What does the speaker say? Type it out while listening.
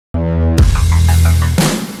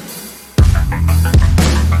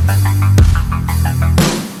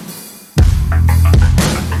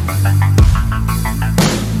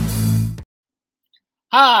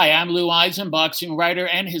Hi, I'm Lou Eisen, boxing writer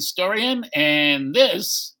and historian, and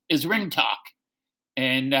this is Ring Talk.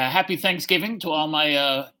 And happy Thanksgiving to all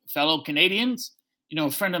my fellow Canadians. You know,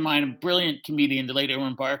 a friend of mine, a brilliant comedian, the late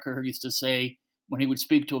Aaron Barker, used to say when he would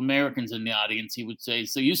speak to Americans in the audience, he would say,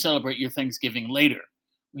 "So you celebrate your Thanksgiving later.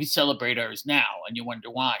 We celebrate ours now." And you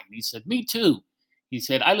wonder why. And he said, "Me too." He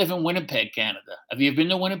said, "I live in Winnipeg, Canada. Have you been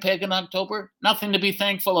to Winnipeg in October? Nothing to be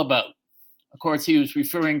thankful about." Of course, he was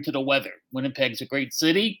referring to the weather. Winnipeg's a great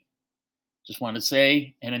city, just want to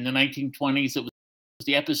say. And in the 1920s, it was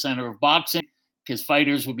the epicenter of boxing because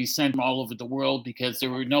fighters would be sent from all over the world because there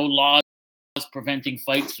were no laws preventing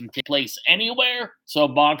fights from taking place anywhere. So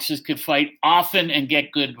boxers could fight often and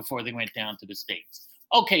get good before they went down to the States.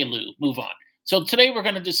 Okay, Lou, move on. So today we're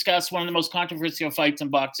going to discuss one of the most controversial fights in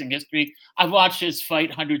boxing history. I've watched this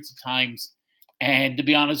fight hundreds of times. And to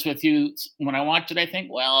be honest with you, when I watch it, I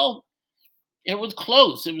think, well, it was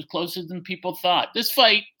close. It was closer than people thought. This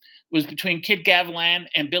fight was between Kid Gavilan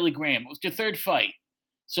and Billy Graham. It was their third fight.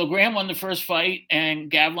 So Graham won the first fight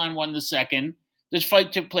and Gavilan won the second. This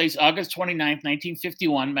fight took place August 29th,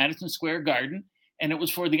 1951, Madison Square Garden, and it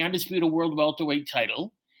was for the undisputed world welterweight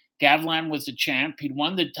title. Gavilan was the champ. He'd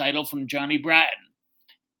won the title from Johnny Bratton.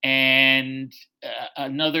 And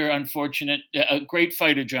another unfortunate, a great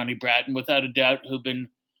fighter, Johnny Bratton, without a doubt, who'd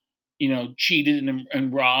been, cheated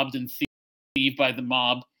and robbed and thieved by the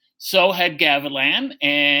mob. So had Gavilan.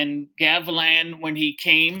 And Gavilan, when he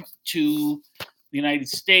came to the United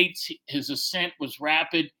States, his ascent was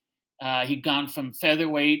rapid. He'd gone from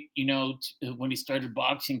featherweight, when he started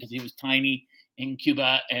boxing because he was tiny in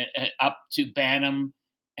Cuba, up to bantam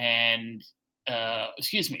and,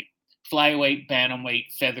 flyweight,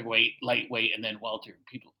 bantamweight, featherweight, lightweight, and then welter.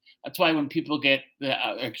 That's why when people get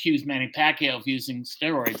accused Manny Pacquiao of using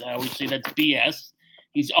steroids, I always say that's BS.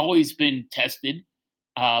 He's always been tested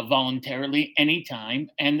voluntarily anytime,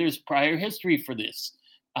 and there's prior history for this.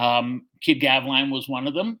 Kid Gavilan was one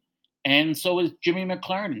of them, and so was Jimmy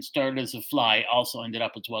McLaren. Started as a fly, also ended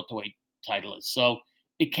up as welterweight titleist. So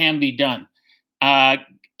it can be done.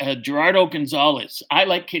 Gerardo Gonzalez. I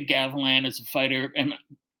like Kid Gavilan as a fighter, and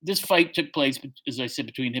this fight took place, as I said,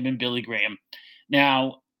 between him and Billy Graham.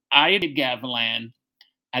 Now, I did Gavilan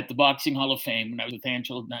at the Boxing Hall of Fame when I was with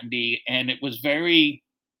Angelo Dundee, and it was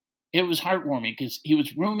heartwarming because he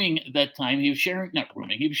was rooming at that time. He was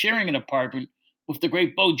sharing an apartment with the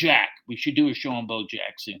great Bo Jack. We should do a show on Bo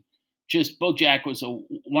Jack soon. Bo Jack was a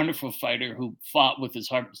wonderful fighter who fought with his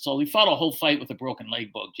heart and soul. He fought a whole fight with a broken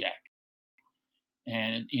leg, Bo Jack.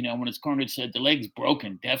 And, when his corner said, "The leg's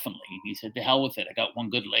broken, definitely." He said, "To hell with it. I got one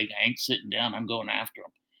good leg. I ain't sitting down. I'm going after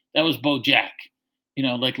him." That was Bo Jack.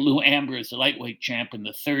 Like Lou Ambrose, the lightweight champ in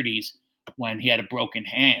the 30s, when he had a broken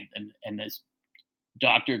hand. And this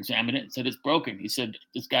doctor examined it and said, "It's broken." He said,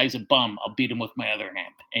 "This guy's a bum. I'll beat him with my other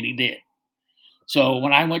hand." And he did. So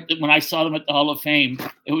when I saw them at the Hall of Fame,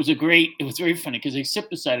 it was very funny because they sit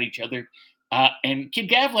beside each other. And Kid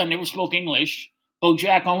Gavilan never spoke English. Bo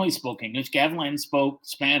Jack only spoke English. Gavilan spoke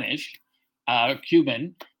Spanish,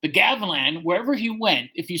 Cuban. But Gavilan, wherever he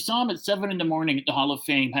went, if you saw him at 7 in the morning at the Hall of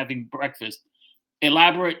Fame having breakfast,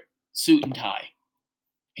 elaborate suit and tie.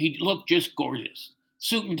 He looked just gorgeous.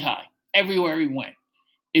 Suit and tie everywhere he went.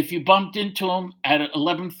 If you bumped into him at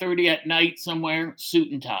 11:30 at night somewhere,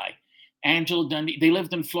 suit and tie. Angelo Dundee, they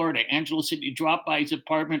lived in Florida. Angelo said you drop by his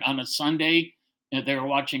apartment on a Sunday. They were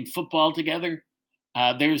watching football together.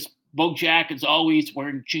 There's Bo Jack is always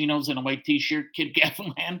wearing chinos and a white t-shirt. Kid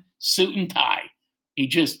Gavilan, suit and tie. He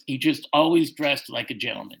just always dressed like a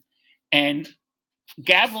gentleman. And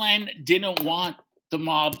Gavilan didn't want the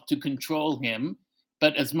mob to control him,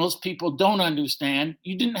 but as most people don't understand,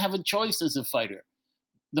 you didn't have a choice as a fighter.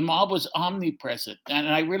 The mob was omnipresent. And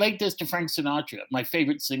I relate this to Frank Sinatra, my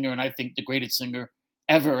favorite singer, and I think the greatest singer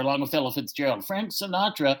ever, along with Ella Fitzgerald. Frank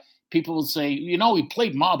Sinatra, people will say, he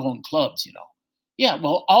played mob-owned clubs, Yeah,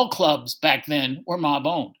 well, all clubs back then were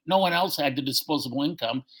mob-owned. No one else had the disposable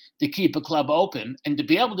income to keep a club open and to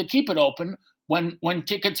be able to keep it open when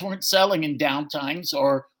tickets weren't selling in downtimes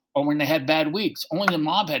or when they had bad weeks. Only the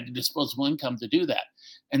mob had the disposable income to do that.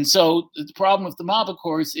 And so the problem with the mob, of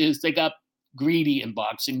course, is they got greedy in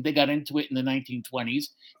boxing. They got into it in the 1920s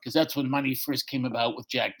because that's when money first came about with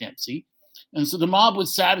Jack Dempsey. And so the mob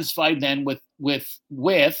was satisfied then with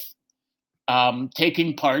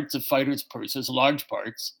taking parts of fighters' purses, large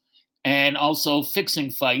parts, and also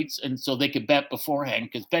fixing fights. And so they could bet beforehand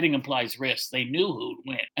because betting implies risk. They knew who would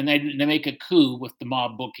win. And they make a coup with the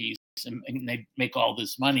mob bookies and they make all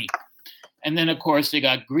this money. And then, of course, they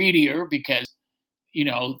got greedier because,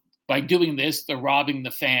 by doing this, they're robbing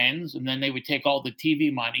the fans, and then they would take all the TV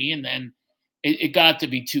money, and then it got to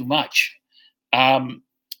be too much.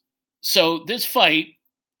 So this fight,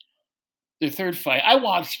 the third fight, I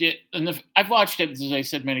watched it, and I've watched it, as I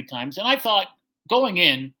said many times, and I thought going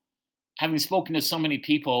in, having spoken to so many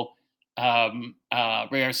people, Ray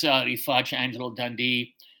Arcelli, Foch, Angelo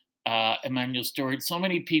Dundee, Emmanuel Stewart, so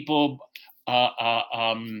many people, uh, uh,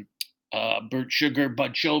 um, Bert Sugar,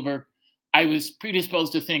 Bud Schilber, I was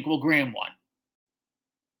predisposed to think, well, Graham won.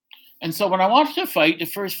 And so when I watched the fight the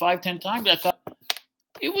first 5, 10 times, I thought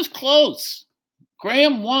it was close.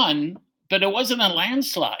 Graham won, but it wasn't a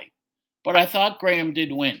landslide. But I thought Graham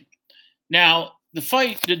did win. Now, the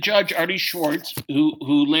fight, the judge, Artie Schwartz,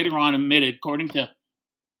 who later on admitted, according to,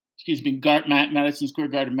 Madison Square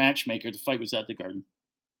Garden matchmaker, the fight was at the Garden.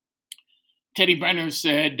 Teddy Brenner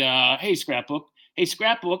said, hey, Scrapbook,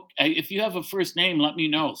 if you have a first name, let me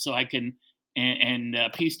know so I can, and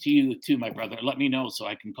peace to you too, my brother. Let me know so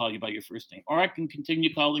I can call you by your first name. Or I can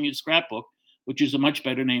continue calling you Scrapbook, which is a much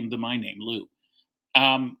better name than my name, Lou.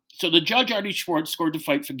 So the judge, Artie Schwartz, scored the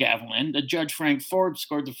fight for Gavilan. The judge, Frank Forbes,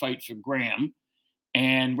 scored the fight for Graham.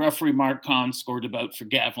 And referee Mark Kahn scored the bout for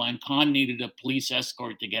Gavilan. Kahn needed a police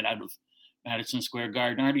escort to get out of Madison Square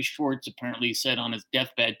Garden. Artie Schwartz apparently said on his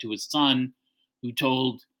deathbed to his son, who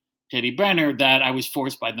told Teddy Brenner that I was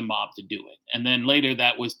forced by the mob to do it. And then later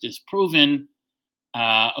that was disproven,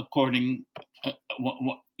 according,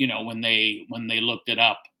 when they looked it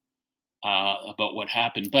up about what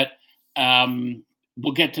happened. But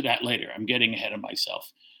we'll get to that later. I'm getting ahead of myself.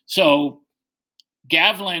 So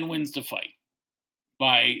Gavilan wins the fight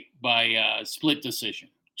by split decision,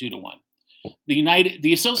 2-1.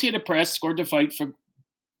 The Associated Press scored the fight for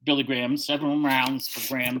Billy Graham, 7 rounds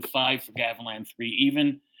for Graham, 5 for Gavilan, 3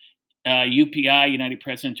 even. UPI, United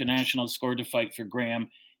Press International, scored the fight for Graham,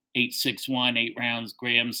 8-6-1, 8 rounds.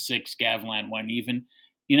 Graham 6, Gavilan 1 even.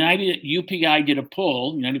 UPI did a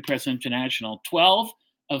poll, United Press International. 12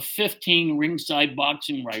 of 15 ringside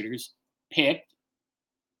boxing writers picked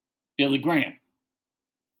Billy Graham.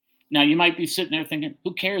 Now, you might be sitting there thinking,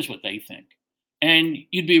 who cares what they think? And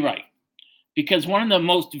you'd be right. Because one of the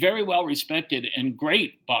most very well-respected and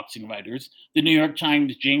great boxing writers, the New York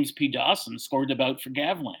Times' James P. Dawson, scored the bout for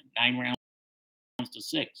Gavilan, 9 rounds to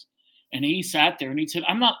 6. And he sat there and he said,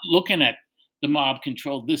 I'm not looking at the mob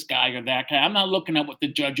controlled this guy or that guy. I'm not looking at what the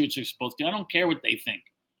judges are supposed to. I don't care what they think.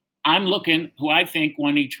 I'm looking who I think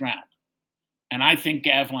won each round. And I think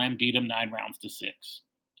Gavilan beat him 9 rounds to 6.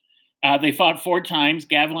 They fought 4 times.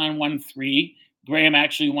 Gavilan won 3. Graham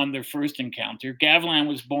actually won their first encounter. Gavilan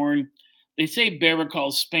was born, they say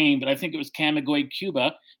Baracol, Spain, but I think it was Camagüey,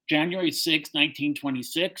 Cuba, January 6,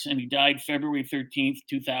 1926, and he died February 13th,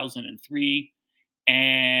 2003.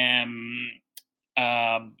 And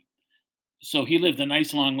so he lived a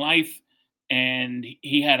nice long life, and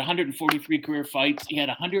he had 143 career fights. He had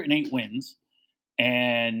 108 wins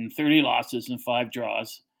and 30 losses and 5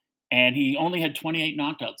 draws. And he only had 28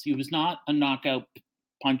 knockouts. He was not a knockout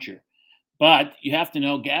puncher. But you have to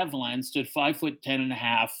know Gavilan stood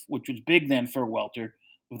 5'10.5", which was big then for a welter,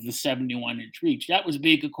 with the 71-inch reach. That was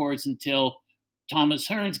big, of course, until Thomas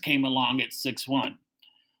Hearns came along at 6'1".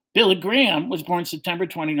 Billy Graham was born September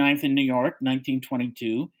 29th in New York,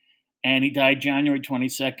 1922, and he died January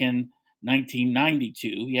 22nd,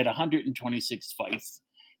 1992. He had 126 fights,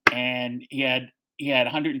 and he had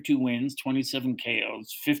 102 wins, 27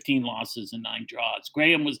 KOs, 15 losses, and 9 draws.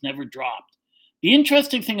 Graham was never dropped. The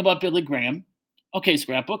interesting thing about Billy Graham, okay,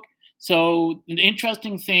 Scrapbook. So the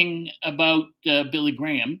interesting thing about Billy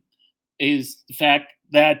Graham is the fact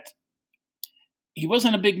that he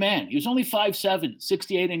wasn't a big man. He was only 5'7",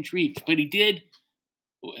 68-inch reach, but he did,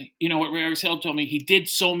 what Ray Arcelli told me, he did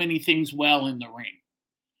so many things well in the ring.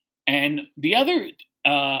 And the other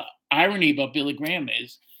irony about Billy Graham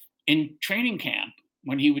is, in training camp,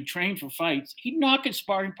 when he would train for fights, he'd knock his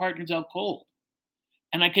sparring partners out cold.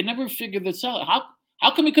 And I could never figure this out.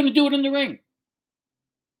 How come he couldn't do it in the ring?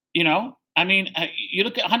 You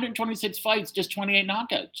look at 126 fights, just 28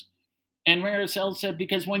 knockouts. And Ray Arcelli said,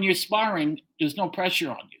 because when you're sparring, there's no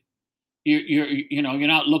pressure on you.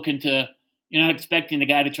 You're not expecting the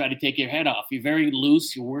guy to try to take your head off. You're very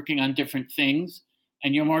loose. You're working on different things,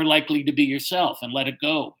 and you're more likely to be yourself and let it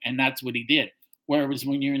go. And that's what he did. Whereas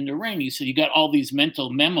when you're in the ring, you said you got all these mental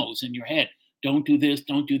memos in your head. Don't do this,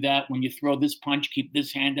 don't do that. When you throw this punch, keep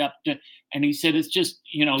this hand up. And he said, it's just,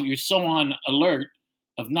 you're so on alert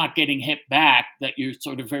of not getting hit back that you're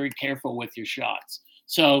sort of very careful with your shots.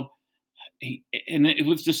 So, and it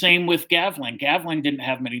was the same with Gavilan. Gavilan didn't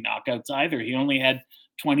have many knockouts either. He only had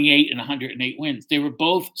 28 and 108 wins. They were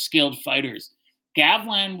both skilled fighters.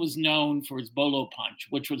 Gavilan was known for his bolo punch,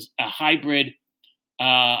 which was a hybrid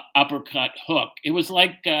uppercut hook. It was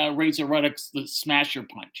like Razor Ruddock's the smasher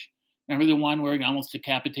punch. Remember the one where he almost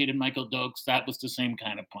decapitated Michael Dokes? That was the same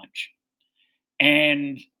kind of punch.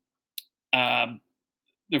 And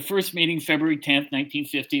their first meeting, February 10th,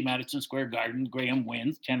 1950, Madison Square Garden. Graham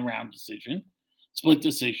wins, 10-round decision, split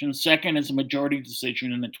decision. Second is a majority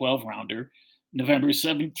decision in the 12-rounder, November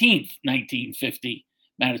 17th, 1950,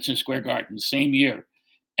 Madison Square Garden, same year.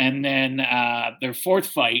 And then their fourth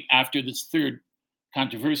fight after this third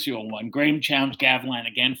controversial one, Graham challenged Gavilan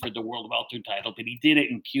again for the world welter title, but he did it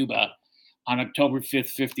in Cuba on October 5th,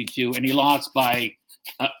 52, and he lost by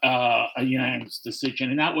a unanimous decision.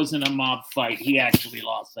 And that wasn't a mob fight. He actually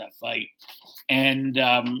lost that fight. And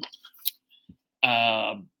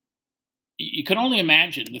you can only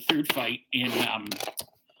imagine the third fight in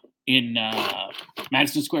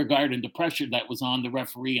Madison Square Garden, the pressure that was on the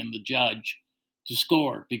referee and the judge to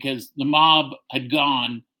score, because the mob had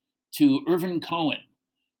gone to Irvin Cohen,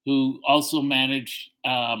 who also managed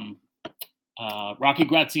Rocky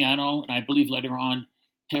Graziano, and I believe later on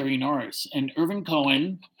Terry Norris. And Irvin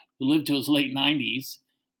Cohen, who lived to his late 90s,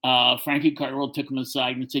 Frankie Cartwell took him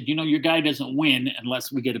aside and said, your guy doesn't win unless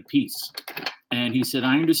we get a piece. And he said,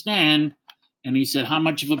 I understand. And he said, how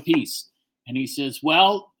much of a piece? And he says,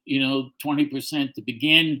 well, 20% to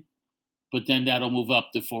begin, but then that'll move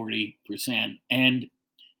up to 40%. And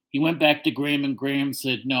he went back to Graham, and Graham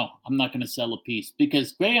said, no, I'm not going to sell a piece,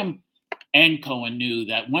 because Graham and Cohen knew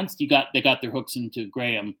that once they got their hooks into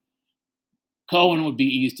Graham, Cohen would be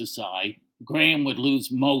eased aside. Graham would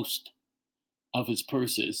lose most of his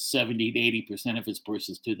purses, 70 to 80% of his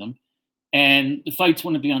purses to them, and the fights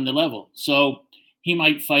wouldn't be on the level. So he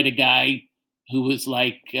might fight a guy who was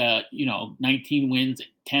like, 19 wins,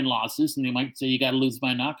 10 losses, and they might say, you got to lose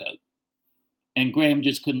by knockout. And Graham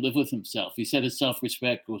just couldn't live with himself. He said his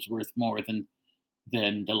self-respect was worth more than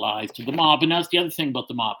the lies to the mob. And that's the other thing about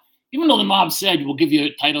the mob. Even though the mob said, we'll give you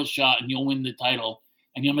a title shot and you'll win the title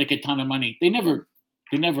and you'll make a ton of money, they never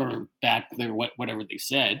backed their whatever they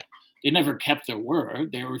said. They never kept their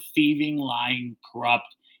word. They were thieving, lying, corrupt,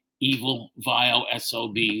 evil, vile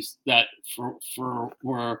SOBs that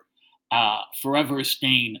were forever a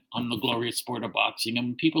stain on the glorious sport of boxing. And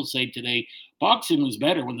when people say today, boxing was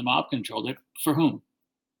better when the mob controlled it, for whom?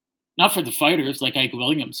 Not for the fighters like Ike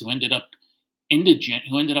Williams, who ended up indigent,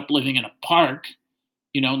 who ended up living in a park,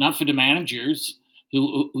 not for the managers,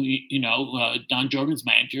 who Don Jordan's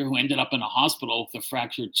manager, who ended up in a hospital with a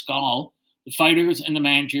fractured skull. The fighters and the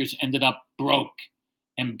managers ended up broke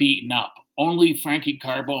and beaten up. Only Frankie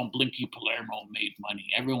Carbo and Blinky Palermo made money.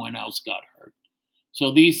 Everyone else got hurt.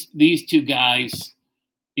 So these two guys,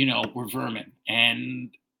 were vermin,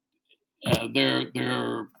 and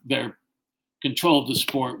their control of the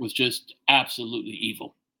sport was just absolutely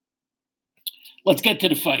evil. Let's get to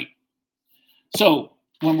the fight. So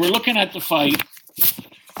when we're looking at the fight,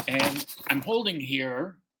 and I'm holding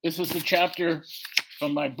here, this is the chapter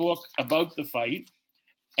from my book about the fight,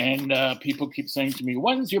 and people keep saying to me,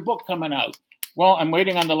 when's your book coming out? Well, I'm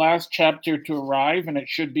waiting on the last chapter to arrive, and it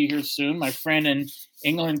should be here soon. My friend in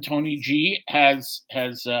England, Tony G, has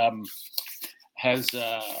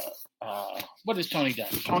what has Tony done?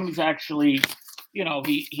 Tony's actually,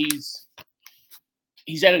 he's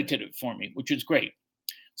edited it for me, which is great.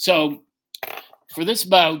 So for this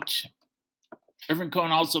bout, Irvin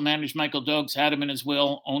Cohen also managed Michael Dokes, had him in his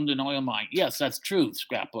will, owned an oil mine. Yes, that's true,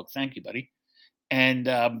 scrapbook. Thank you, buddy. And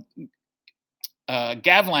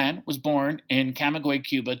Gavilan was born in Camagüey,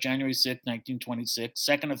 Cuba, January 6, 1926,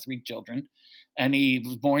 second of three children. And he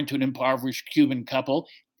was born to an impoverished Cuban couple.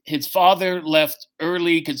 His father left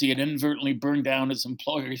early because he had inadvertently burned down his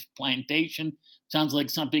employer's plantation. Sounds like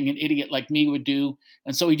something an idiot like me would do.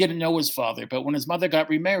 And so he didn't know his father. But when his mother got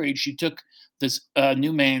remarried, she took this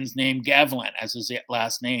new man's name, Gavilan, as his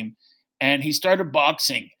last name. And he started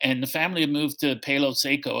boxing. And the family had moved to Palo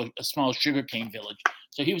Seco, a small sugarcane village.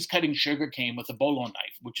 So he was cutting sugarcane with a bolo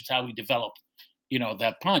knife, which is how he developed,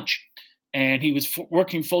 that punch. And he was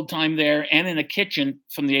working full-time there and in a kitchen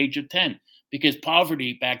from the age of 10, because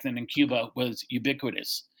poverty back then in Cuba was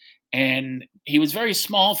ubiquitous. And he was very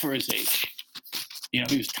small for his age.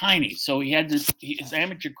 He was tiny. So he had his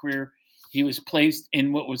amateur career, he was placed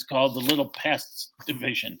in what was called the Little Pests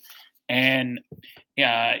division. And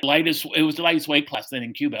it was the lightest weight class then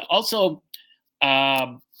in Cuba. Also,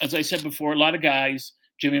 as I said before, a lot of guys,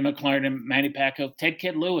 Jimmy McLaren, Manny Pacquiao, Ted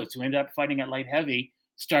Kid Lewis, who ended up fighting at light heavy,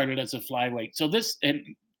 started as a flyweight. So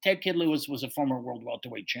Ted Kid Lewis was a former world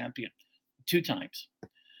welterweight champion 2 times.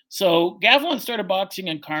 So Gavilan started boxing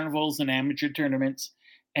in carnivals and amateur tournaments.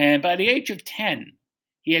 And by the age of 10,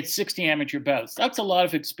 he had 60 amateur bouts. That's a lot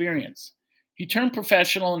of experience. He turned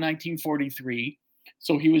professional in 1943.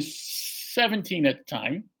 So he was 17 at the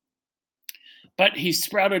time. but he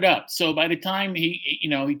sprouted up. So by the time he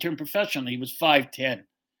turned professional, he was 5'10",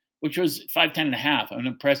 which was 5'10 and a half, an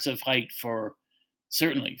impressive height for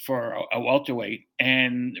certainly for a welterweight.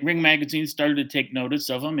 And Ring Magazine started to take notice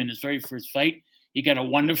of him in his very first fight. He got a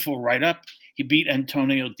wonderful write up. He beat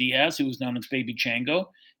Antonio Diaz, who was known as Baby Chango,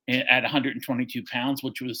 at 122 pounds,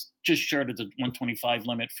 which was just short of the 125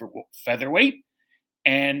 limit for featherweight.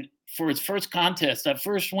 And for his first contest, that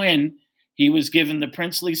first win, he was given the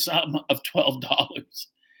princely sum of $12.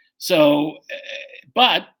 So,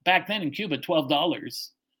 but back then in Cuba, $12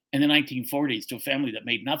 in the 1940s to a family that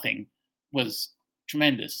made nothing was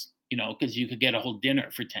tremendous, because you could get a whole dinner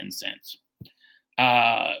for 10 cents.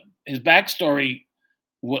 His backstory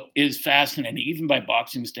is fascinating, even by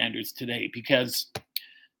boxing standards today, because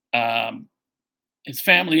his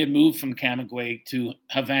family had moved from Camagüey to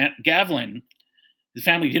Havana. Gavlin, the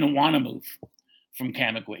family didn't want to move from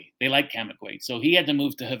Camagüey. They liked Camagüey. So he had to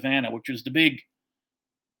move to Havana, which was the big,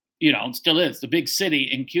 still is the big city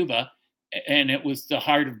in Cuba. And it was the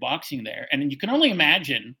heart of boxing there. And you can only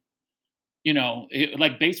imagine,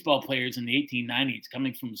 like baseball players in the 1890s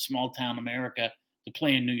coming from small town America to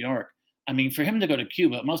play in New York. I mean, for him to go to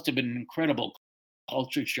Cuba, it must have been an incredible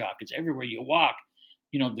culture shock. It's everywhere you walk.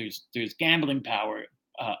 There's gambling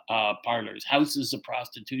parlors, houses of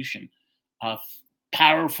prostitution,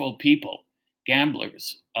 powerful people,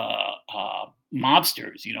 gamblers,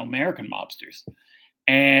 mobsters, American mobsters.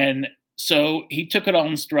 And so he took it all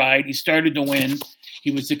in stride. He started to win.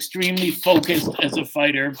 He was extremely focused as a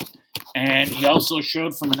fighter. And he also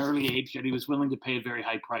showed from an early age that he was willing to pay a very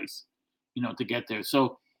high price, to get there.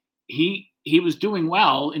 So he was doing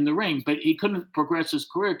well in the ring, but he couldn't progress his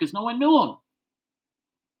career because no one knew him.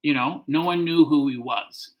 No one knew who he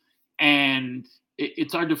was. And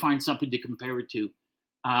it's hard to find something to compare it to.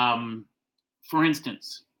 For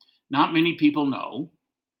instance, not many people know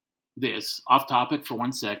this. Off topic for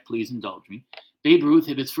one sec, please indulge me. Babe Ruth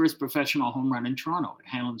hit his first professional home run in Toronto at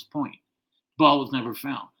Hanlon's Point. The ball was never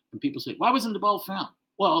found. And people say, why wasn't the ball found?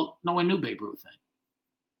 Well, no one knew Babe Ruth then.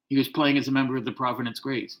 He was playing as a member of the Providence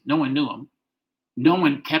Grays. No one knew him. No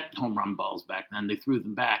one kept home run balls back then. They threw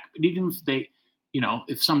them back. But even if they,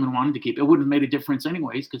 if someone wanted to keep it, it wouldn't have made a difference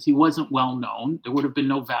anyways because he wasn't well known. There would have been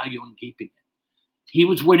no value in keeping it. He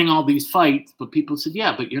was winning all these fights, but people said,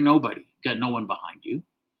 yeah, but you're nobody. You got no one behind you.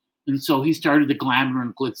 And so he started to glamour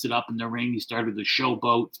and glitz it up in the ring. He started to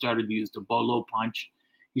showboat, started to use the bolo punch.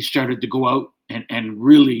 He started to go out and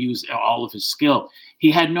really use all of his skill. He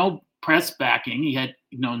had no press backing. He had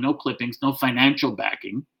no clippings, no financial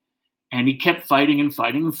backing. And he kept fighting and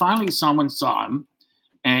fighting. And finally, someone saw him.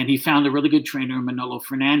 And he found a really good trainer, Manolo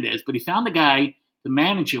Fernandez. But he found the guy to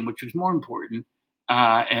manage him, which was more important,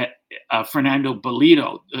 Fernando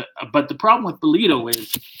Bolito. But the problem with Bolito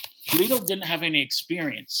is Bolito didn't have any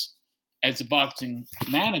experience as a boxing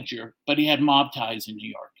manager, but he had mob ties in New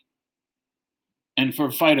York. And for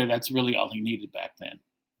a fighter, that's really all he needed back then.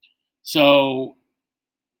 So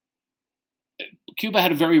Cuba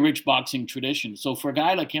had a very rich boxing tradition. So for a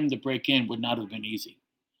guy like him to break in would not have been easy.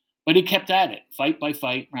 But he kept at it, fight by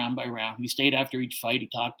fight, round by round. He stayed after each fight. He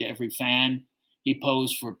talked to every fan. He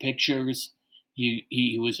posed for pictures.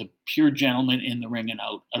 He was a pure gentleman in the ring and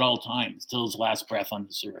out at all times, till his last breath on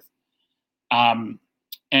this earth. And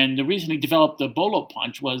the reason he developed the bolo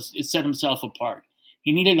punch was it set himself apart.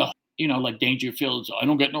 He needed a, like Dangerfield's, I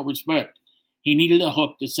don't get no respect. He needed a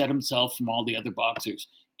hook to set himself from all the other boxers.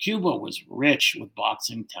 Cuba was rich with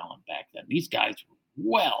boxing talent back then. These guys were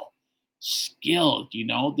well skilled,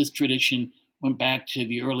 This tradition went back to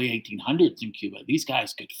the early 1800s in Cuba. These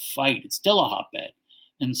guys could fight. It's still a hotbed.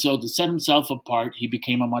 And so to set himself apart, he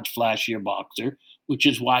became a much flashier boxer, which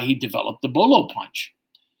is why he developed the bolo punch.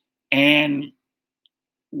 And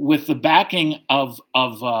with the backing of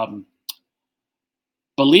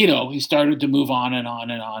Bolito, he started to move on and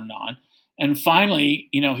on and on and on. And finally,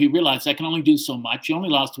 he realized I can only do so much. He only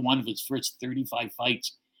lost one of his first 35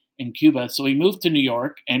 fights in Cuba. So he moved to New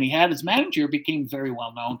York, and he had his manager became very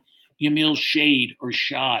well known, Emil Shade or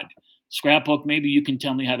Shad. Scrapbook, maybe you can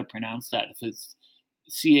tell me how to pronounce that. If it's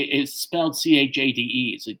spelled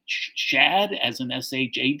C-H-A-D-E. Is it Shad as in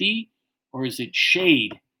S-H-A-D, or is it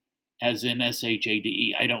Shade as in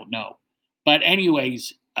S-H-A-D-E? I don't know. But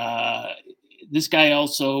anyways, this guy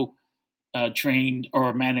also trained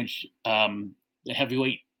or managed the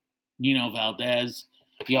heavyweight Nino Valdez.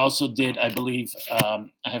 He also did, I believe, I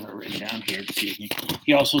have it written down here, excuse me.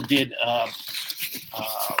 He also did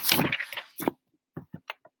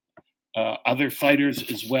other fighters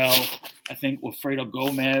as well. I think Wilfredo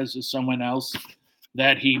Gomez is someone else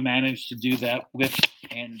that he managed to do that with.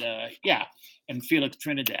 And and Felix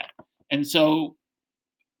Trinidad. And so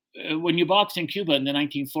when you boxed in Cuba in the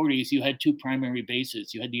 1940s, you had two primary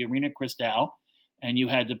bases. You had the Arena Cristal, and you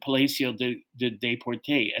had the Palacio de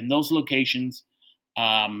Deporte, and those locations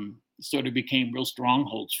sort of became real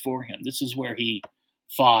strongholds for him. This is where he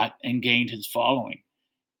fought and gained his following,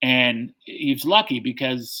 and he was lucky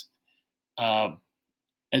because uh,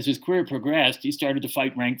 as his career progressed, he started to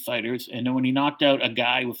fight ranked fighters, and then when he knocked out a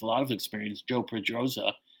guy with a lot of experience, Joe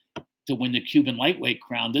Pedrosa, to win the Cuban lightweight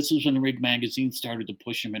crown, this is when Rig Magazine started to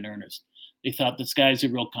push him in earnest. They thought this guy's a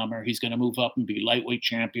real comer. He's going to move up and be lightweight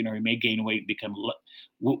champion, or he may gain weight and become,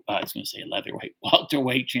 I was going to say leatherweight,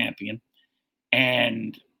 welterweight champion.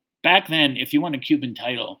 And back then, if you won a Cuban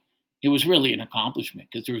title, it was really an accomplishment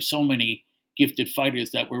because there were so many gifted fighters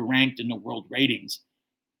that were ranked in the world ratings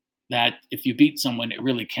that if you beat someone, it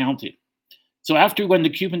really counted. So after he won the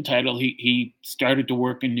Cuban title, he started to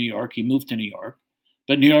work in New York. He moved to New York,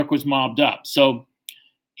 but New York was mobbed up. So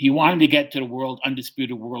he wanted to get to the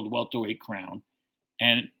undisputed world welterweight crown.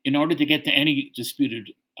 And in order to get to any disputed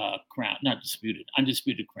crown, not disputed,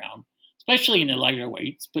 undisputed crown, especially in the lighter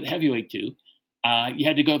weights, but heavyweight too, you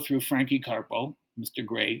had to go through Frankie Carpo, Mr.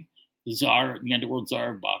 Gray, the czar, the underworld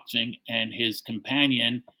czar of boxing, and his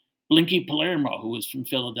companion, Blinky Palermo, who was from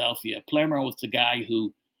Philadelphia. Palermo was the guy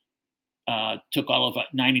who took all of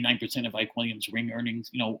 99% of Ike Williams' ring earnings.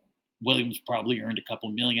 You know, Williams probably earned a couple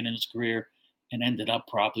million in his career and ended up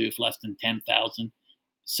probably with less than 10,000.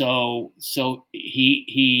 So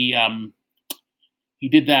he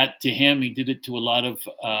did that to him. He did it to a lot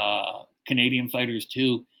of Canadian fighters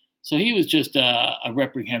too. So he was just a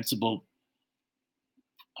reprehensible.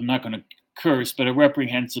 I'm not going to curse, but a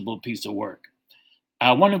reprehensible piece of work.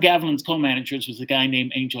 One of Gavilan's co-managers was a guy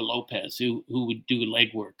named Angel Lopez, who would do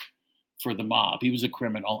legwork for the mob. He was a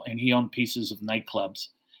criminal, and he owned pieces of nightclubs,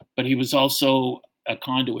 but he was also a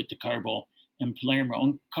conduit to Carbo and Palermo.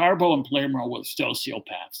 And Carbo and Palermo were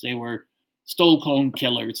sociopaths. They were stone-cold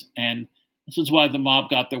killers, and this is why the mob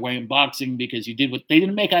got their way in boxing, because they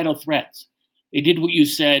didn't make idle threats. They did what you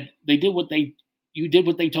said. You did what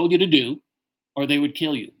they told you to do, or they would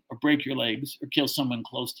kill you, or break your legs, or kill someone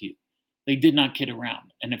close to you. They did not kid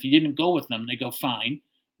around. And if you didn't go with them, they go, fine,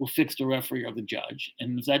 we'll fix the referee or the judge.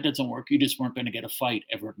 And if that doesn't work, you just weren't going to get a fight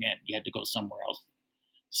ever again. You had to go somewhere else.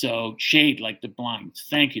 So shade like the blinds.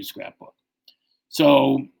 Thank you, Scrapbook.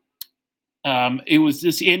 So it was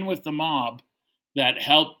this in with the mob that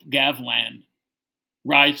helped Gavilan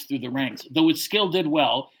rise through the ranks. Though his skill did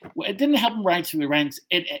well, it didn't help him rise through the ranks.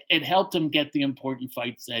 It helped him get the important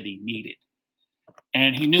fights that he needed.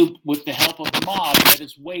 And he knew with the help of the mob that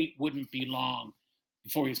his wait wouldn't be long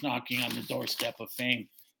before he's knocking on the doorstep of fame.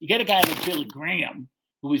 You get a guy like Billy Graham,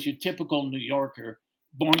 who was your typical New Yorker,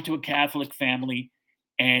 born to a Catholic family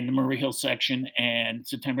and the Murray Hill section, and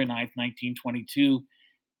September 9th, 1922.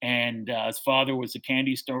 And his father was a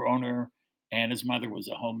candy store owner, and his mother was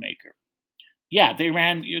a homemaker. Yeah, they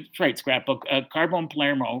ran, that's right, Scrapbook. Carbo and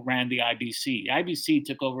Palermo ran the IBC. The IBC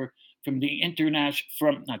took over from the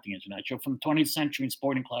 20th Century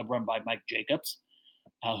Sporting Club run by Mike Jacobs,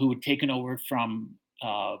 who had taken over from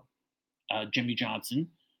Jimmy Johnson,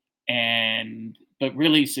 but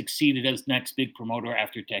really succeeded as next big promoter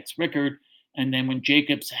after Tex Rickard. And then when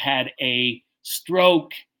Jacobs had a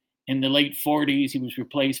stroke in the late 40s, he was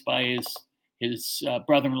replaced by his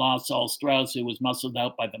brother-in-law, Saul Strauss, who was muscled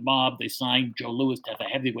out by the mob. They signed Joe Louis to have a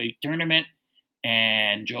heavyweight tournament,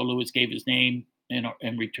 and Joe Louis gave his name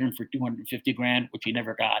in return for 250 grand, which he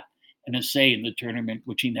never got, and a say in the tournament,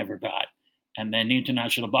 which he never got. And then the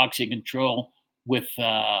International Boxing Control with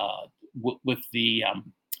the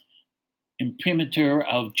imprimatur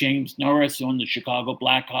of James Norris, who owned the Chicago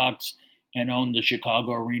Blackhawks and owned the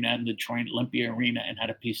Chicago Arena and the Detroit Olympia Arena and had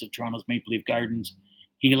a piece of Toronto's Maple Leaf Gardens.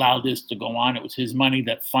 He allowed this to go on. It was his money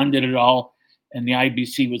that funded it all. And the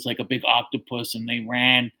IBC was like a big octopus, and they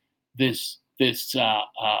ran this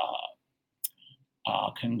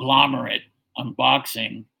conglomerate on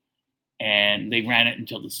boxing, and they ran it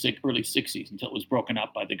until the early 60s, until it was broken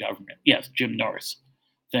up by the government. Yes, Jim Norris.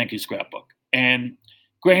 Thank you, Scrapbook. And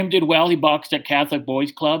Graham did well. He boxed at Catholic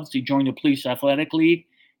boys clubs. He joined the Police Athletic League.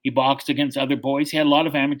 He boxed against other boys. He had a lot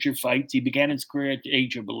of amateur fights. He began his career at the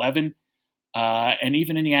age of 11. And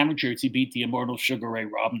even in the amateurs, he beat the immortal Sugar Ray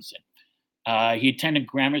Robinson. He attended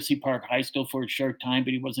Gramercy Park High School for a short time,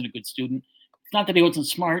 but he wasn't a good student. It's not that he wasn't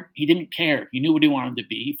smart. He didn't care. He knew what he wanted to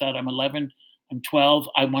be. He thought, I'm 11, I'm 12,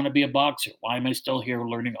 I want to be a boxer. Why am I still here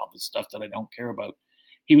learning all this stuff that I don't care about?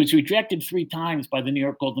 He was rejected 3 times by the New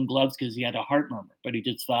York Golden Gloves because he had a heart murmur, but he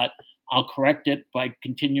just thought, I'll correct it by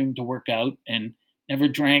continuing to work out, and never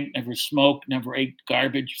drank, never smoked, never ate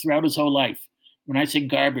garbage throughout his whole life. When I say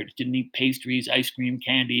garbage, didn't eat pastries, ice cream,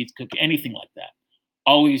 candies, cookies, anything like that.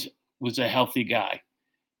 always was a healthy guy.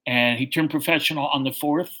 And he turned professional on the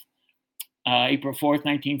 4th, April 4th,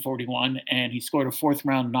 1941, and he scored a fourth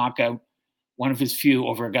round knockout, one of his few,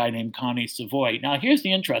 over a guy named Connie Savoy. Now, here's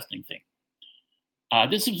the interesting thing.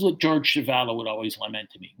 This is what George Chuvalo would always lament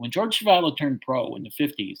to me. When George Chuvalo turned pro in the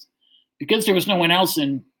 50s, because there was no one else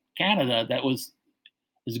in Canada that was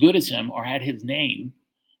as good as him or had his name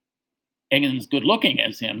and as good looking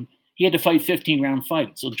as him, he had to fight 15-round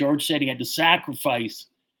fights. So George said he had to sacrifice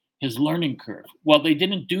his learning curve. Well, they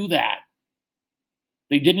didn't do that.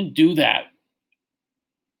 They didn't do that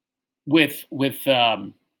with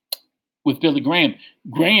Billy Graham.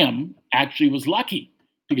 Graham actually was lucky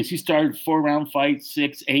because he started 4-round fights,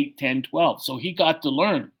 6, 8, 10, 12. So he got to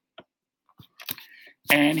learn.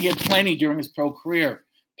 And he had plenty during his pro career,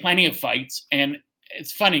 plenty of fights. And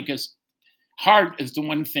it's funny because heart is the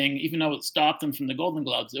one thing, even though it stopped him from the Golden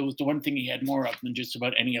Gloves, it was the one thing he had more of than just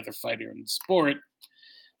about any other fighter in the sport.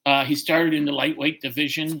 He started in the lightweight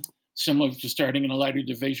division, similar to starting in a lighter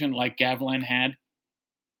division like Gavilan had.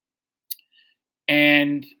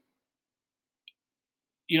 And,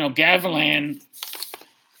 you know, Gavilan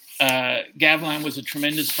was a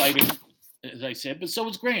tremendous fighter, as I said, but so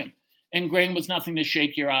was Graham. And Graham was nothing to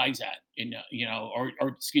shake your eyes at, or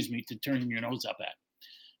excuse me, to turn your nose up at.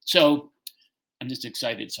 So I'm just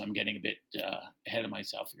excited, so I'm getting a bit ahead of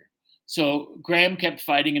myself here. So Graham kept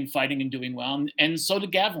fighting and doing well, and so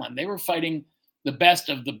did Gavilan. They were fighting the best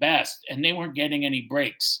of the best, and they weren't getting any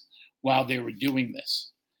breaks while they were doing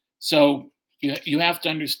this. So you have to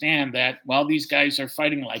understand that while these guys are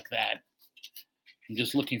fighting like that, I'm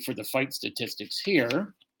just looking for the fight statistics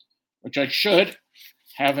here, which I should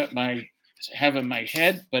have in my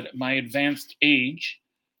head, but at my advanced age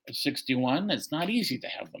of 61, it's not easy to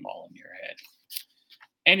have them all in your head.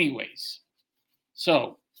 Anyways,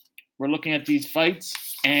 so we're looking at these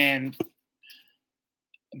fights, and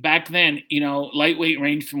back then, lightweight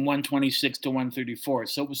ranged from 126 to 134,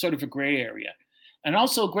 so it was sort of a gray area. And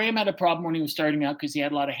also, Graham had a problem when he was starting out because he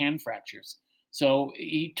had a lot of hand fractures. So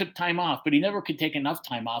he took time off, but he never could take enough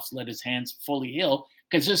time off to let his hands fully heal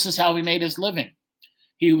because this is how he made his living.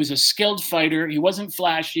 He was a skilled fighter. He wasn't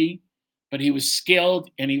flashy, but he was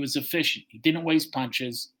skilled and he was efficient. He didn't waste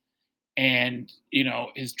punches. And,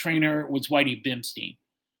 his trainer was Whitey Bimstein.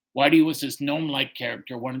 Whitey was this gnome-like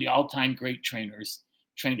character, one of the all-time great trainers,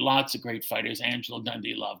 trained lots of great fighters. Angelo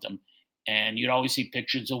Dundee loved him. And you'd always see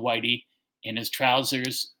pictures of Whitey in his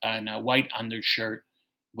trousers and a white undershirt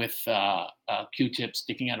with Q-tips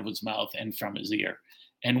sticking out of his mouth and from his ear.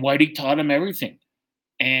 And Whitey taught him everything.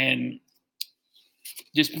 And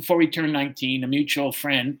just before he turned 19, a mutual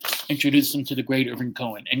friend introduced him to the great Irvin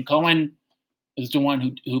Cohen. And Cohen is the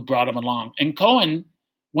one who brought him along. And Cohen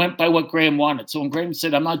went by what Graham wanted. So when Graham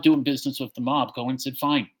said, "I'm not doing business with the mob," Cohen said,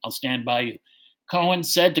 "Fine, I'll stand by you." Cohen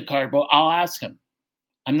said to Carbo, "I'll ask him.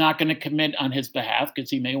 I'm not going to commit on his behalf because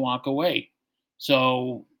he may walk away.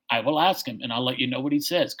 So I will ask him and I'll let you know what he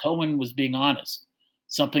says." Cohen was being honest,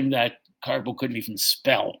 something that Carbo couldn't even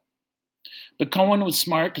spell. But Cohen was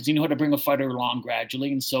smart because he knew how to bring a fighter along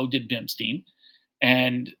gradually, and so did Bimstein.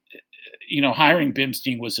 And, hiring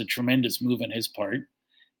Bimstein was a tremendous move on his part.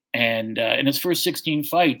 And in his first 16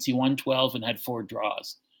 fights, he won 12 and had 4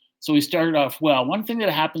 draws. So he started off well. One thing that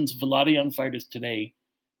happens with a lot of young fighters today,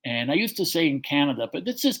 and I used to say in Canada, but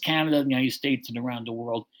this is Canada and the United States and around the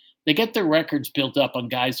world, they get their records built up on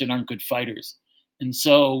guys that aren't good fighters. And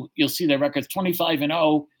so you'll see their records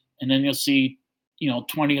 25-0, and then you'll see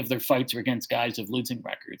 20 of their fights are against guys with losing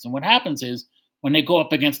records. And what happens is when they go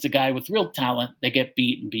up against a guy with real talent, they get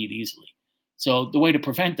beat easily. So the way to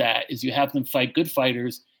prevent that is you have them fight good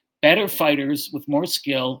fighters, better fighters with more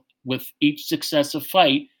skill with each successive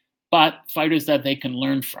fight, but fighters that they can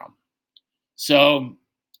learn from. So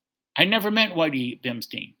I never met Whitey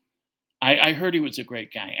Bimstein. I heard he was a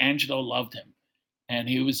great guy. Angelo loved him. And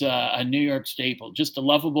he was a New York staple, just a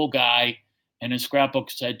lovable guy. And his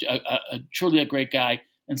scrapbook said, truly a great guy.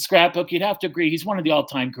 And scrapbook, you'd have to agree, he's one of the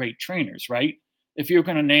all-time great trainers, right? If you're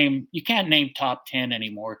going to name, you can't name top 10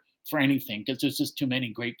 anymore for anything because there's just too many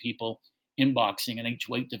great people in boxing in each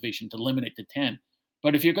weight division to limit it to 10.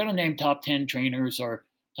 But if you're going to name top 10 trainers or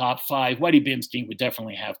top 5, Whitey Bimstein would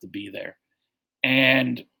definitely have to be there.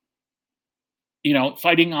 And,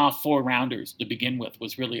 fighting off 4-rounders to begin with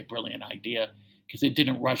was really a brilliant idea because it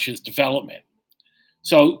didn't rush his development.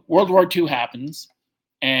 So World War II happens,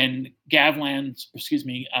 and Graham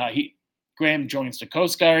joins the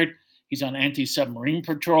Coast Guard. He's on anti-submarine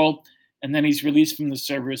patrol, and then he's released from the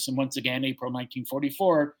service. And once again, April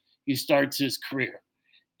 1944, he starts his career.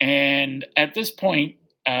 And at this point,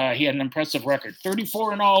 he had an impressive record,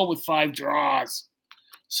 34-0 with 5 draws.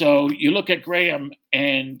 So you look at Graham,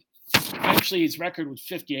 and actually his record was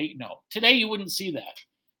 58-0. Today you wouldn't see that.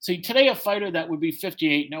 See, today a fighter that would be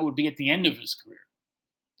 58-0 would be at the end of his career.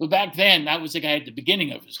 But back then, that was the guy at the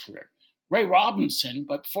beginning of his career. Ray Robinson,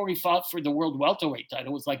 but before he fought for the world welterweight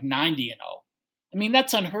title, was like 90-0. I mean,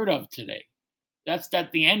 that's unheard of today. That's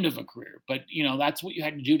at the end of a career. But, that's what you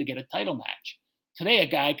had to do to get a title match. Today, a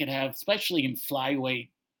guy could have, especially in flyweight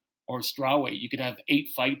or strawweight, you could have 8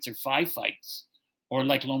 fights or 5 fights. Or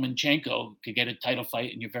like Lomachenko could get a title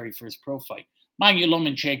fight in your very first pro fight. Mind you,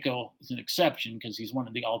 Lomachenko is an exception because he's one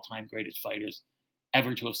of the all-time greatest fighters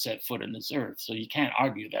ever to have set foot on this earth. So you can't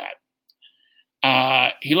argue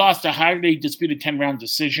that. He lost a highly disputed 10-round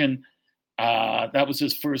decision. That was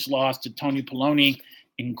his first loss to Tony Poloni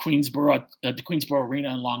in Queensboro, at the Queensboro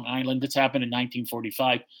Arena in Long Island. This happened in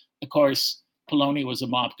 1945. Of course, Poloni was a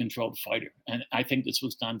mob-controlled fighter. And I think this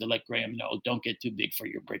was done to let Graham know, don't get too big for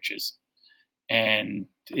your britches. And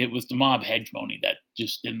it was the mob hegemony that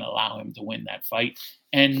just didn't allow him to win that fight.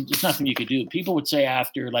 And there's nothing you could do. People would say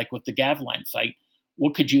after, like with the Gavilan fight,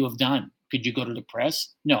 what could you have done? Could you go to the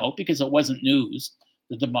press? No, because it wasn't news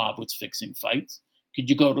that the mob was fixing fights. Could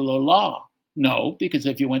you go to the law? No, because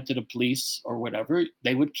if you went to the police or whatever,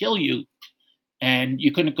 they would kill you. And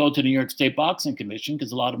you couldn't go to the New York State Boxing Commission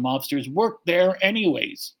because a lot of mobsters worked there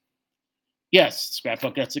anyways. Yes,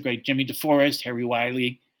 Scrapbook, that's a great Jimmy DeForest, Harry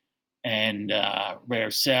Wiley, and Ray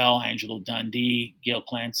Arcel, Angelo Dundee, Gil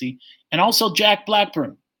Clancy, and also Jack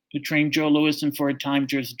Blackburn, who trained Joe Louis and for a time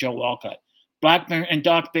Joe Walcott. Blackburn and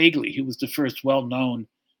Doc Bagley, who was the first well-known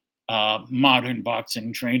modern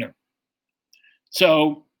boxing trainer.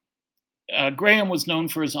 So Graham was known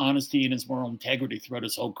for his honesty and his moral integrity throughout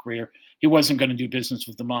his whole career. He wasn't going to do business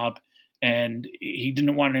with the mob, and he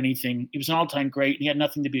didn't want anything. He was an all-time great, and he had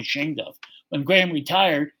nothing to be ashamed of. When Graham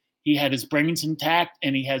retired, he had his brains intact,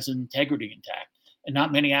 and he has his integrity intact. And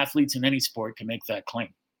not many athletes in any sport can make that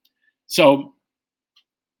claim. So,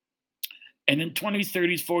 and in 20s,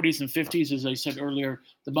 30s, 40s, and 50s, as I said earlier,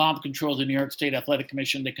 the mob controlled the New York State Athletic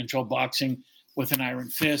Commission. They controlled boxing with an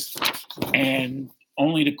iron fist, and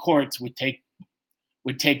only the courts would take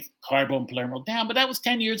Carbo and Palermo down. But that was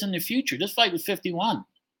 10 years in the future. This fight was 51.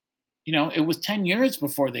 It was 10 years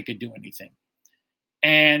before they could do anything.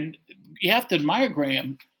 And you have to admire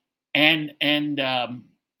Graham and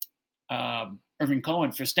Irving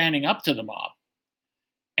Cohen for standing up to the mob.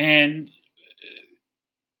 And,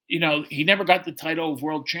 he never got the title of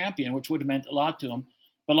world champion, which would have meant a lot to him.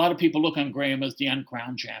 But a lot of people look on Graham as the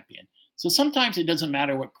uncrowned champion. So sometimes it doesn't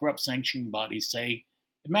matter what corrupt sanctioning bodies say.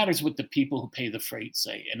 It matters what the people who pay the freight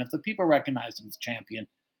say. And if the people recognize him as champion,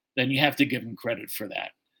 then you have to give him credit for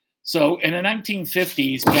that. So in the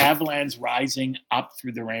 1950s, Gavilan's rising up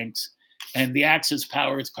through the ranks, and the Axis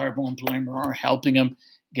powers, Carbo and Palermo, are helping him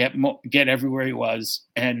get everywhere he was.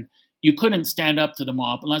 And you couldn't stand up to the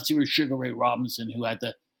mob unless you were Sugar Ray Robinson,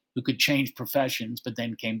 who could change professions, but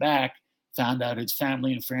then came back, found out his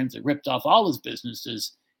family and friends had ripped off all his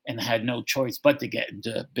businesses, and had no choice but to get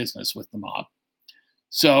into business with the mob.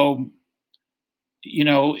 So,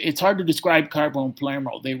 it's hard to describe Carbo and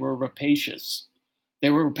Palermo. They were rapacious. They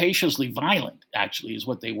were rapaciously violent, actually, is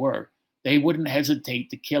what they were. They wouldn't hesitate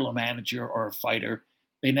to kill a manager or a fighter.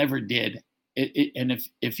 They never did. And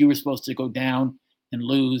if you were supposed to go down and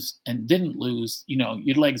lose and didn't lose,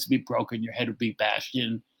 your legs would be broken, your head would be bashed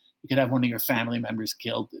in. You could have one of your family members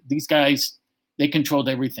killed. These guys, they controlled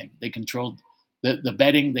everything. They controlled the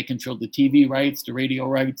betting. They controlled the TV rights, the radio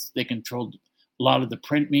rights. They controlled a lot of the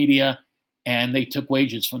print media, and they took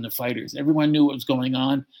wages from the fighters. Everyone knew what was going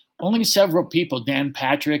on. Only several people, Dan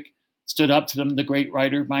Patrick, stood up to them, the great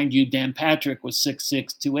writer. Mind you, Dan Patrick was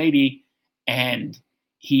 6'6", 280, and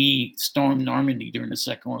he stormed Normandy during the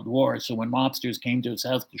Second World War. So when mobsters came to his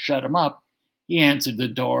house to shut him up, he answered the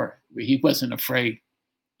door. He wasn't afraid.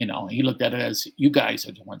 He looked at it as, you guys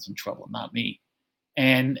are the ones in trouble, not me.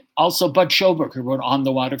 And also Bud Schoberg, who wrote On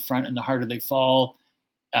the Waterfront and The Harder They Fall,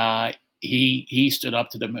 he stood up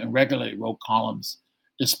to them and regularly wrote columns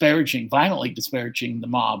violently disparaging the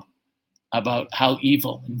mob about how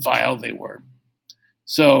evil and vile they were.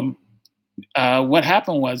 So what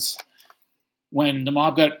happened was, when the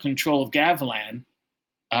mob got control of Gavilan,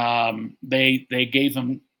 they gave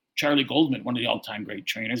him Charlie Goldman, one of the all-time great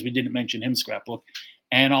trainers. We didn't mention him, Scrapbook.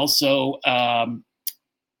 And also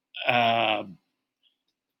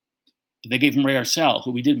they gave him Ray Arcel,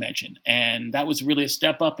 who we did mention. And that was really a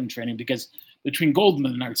step up in training, because between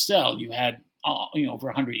Goldman and Arcel, you had over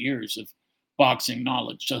 100 years of boxing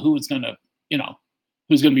knowledge. So who's going to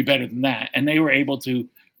be better than that? And they were able to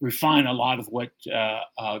refine a lot of what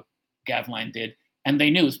Gavilan did. And they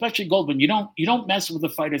knew, especially Goldman, you don't mess with the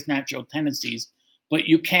fighter's natural tendencies, but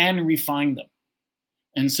you can refine them.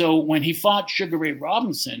 And so when he fought Sugar Ray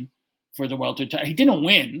Robinson for the welter title, he didn't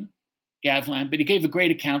win, Gavlan, but he gave a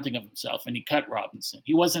great accounting of himself, and he cut Robinson.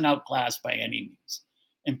 He wasn't outclassed by any means.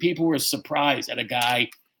 And people were surprised at a guy,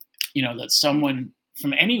 that someone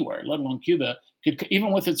from anywhere, let alone Cuba, could,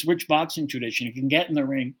 even with its rich boxing tradition, you can get in the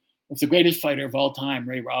ring with the greatest fighter of all time,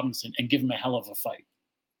 Ray Robinson, and give him a hell of a fight.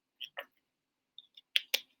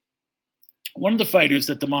 One of the fighters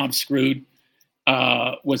that the mob screwed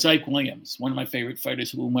was Ike Williams, one of my favorite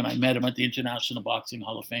fighters, who, when I met him at the International Boxing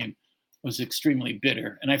Hall of Fame, was extremely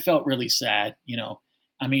bitter. And I felt really sad.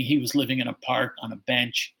 He was living in a park on a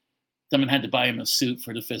bench. Someone had to buy him a suit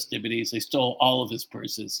for the festivities. They stole all of his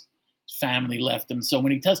purses. His family left him. So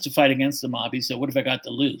when he testified against the mob, he said, "What have I got to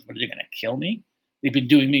lose? What, are they going to kill me? They've been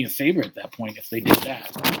doing me a favor at that point if they did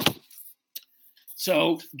that."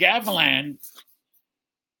 So Gavlan,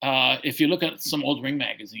 if you look at some old ring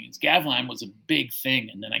magazines, Gavlan was a big thing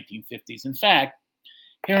in the 1950s. In fact,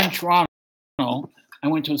 here in Toronto, I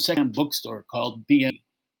went to a second bookstore called BM,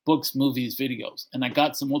 Books, Movies, Videos, and I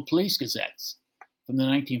got some old police gazettes from the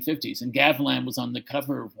 1950s, and Gavlan was on the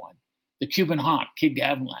cover of one, The Cuban Hawk, Kid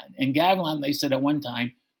Gavlan. And Gavlan, they said at one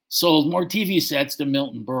time, sold more TV sets than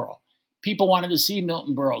Milton Berle. People wanted to see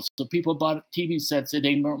Milton Berle, so people bought TV sets the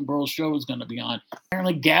day Milton Berle's show was going to be on.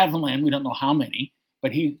 Apparently Gavlan, we don't know how many,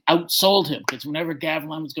 but he outsold him, because whenever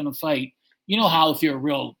Gavlan was going to fight, you know how if you're a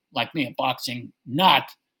real, like me, a boxing nut,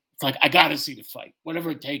 it's like, I got to see the fight.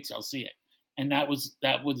 Whatever it takes, I'll see it. And that was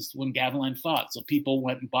when Gavlan fought. So people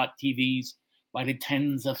went and bought TVs by the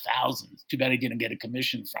tens of thousands. Too bad he didn't get a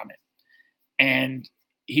commission from it. And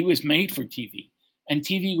he was made for TV. And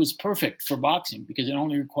TV was perfect for boxing because it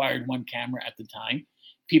only required one camera at the time.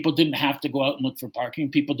 People didn't have to go out and look for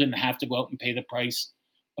parking. People didn't have to go out and pay the price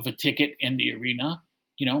of a ticket in the arena.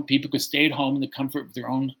 People could stay at home in the comfort of their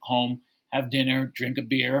own home, have dinner, drink a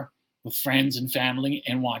beer with friends and family,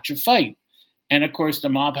 and watch a fight. And of course, the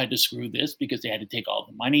mob had to screw this because they had to take all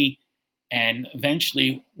the money. And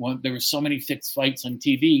eventually, when there were so many fixed fights on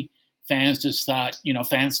TV, fans just thought,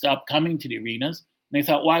 fans stopped coming to the arenas. And they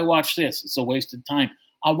thought, why watch this? It's a waste of time.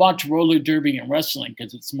 I'll watch roller derby and wrestling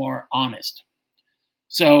because it's more honest.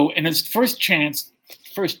 So in his first chance,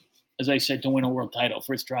 as I said, to win a world title,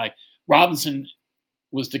 first try, Robinson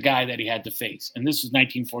was the guy that he had to face. And this was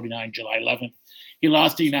 1949, July 11th. He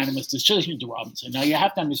lost a unanimous decision to Robinson. Now, you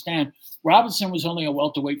have to understand, Robinson was only a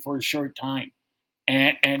welterweight for a short time.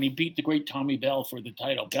 And he beat the great Tommy Bell for the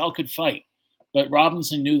title. Bell could fight, but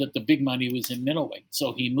Robinson knew that the big money was in middleweight.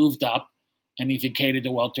 So he moved up and he vacated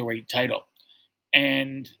the welterweight title.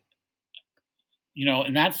 And,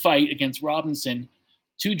 in that fight against Robinson,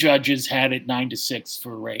 two judges had it 9-6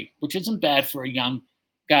 for Ray, which isn't bad for a young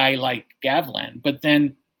guy like Gavlan. But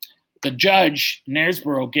then the judge,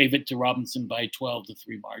 Knaresborough, gave it to Robinson by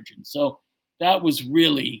 12-3 margin. So that was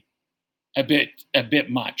really a bit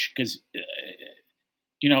much because,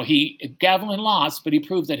 Gavlan lost, but he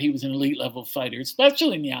proved that he was an elite level fighter,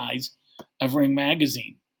 especially in the eyes of Ring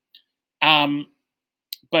Magazine.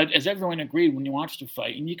 But as everyone agreed when you watched the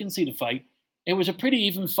fight, and you can see the fight, it was a pretty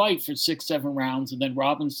even fight for 6-7 rounds. And then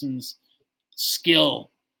Robinson's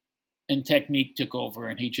skill and technique took over,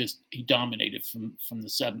 and he dominated from the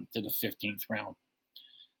 7th to the 15th round.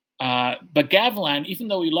 But Gavlan, even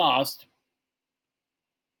though he lost,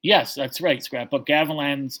 yes, that's right, Scrap. But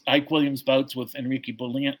Gavlan's Ike Williams bouts with Enrique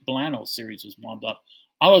Bolano series was mobbed up.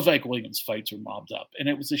 All of Ike Williams' fights were mobbed up, and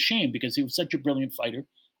it was a shame because he was such a brilliant fighter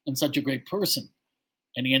and such a great person,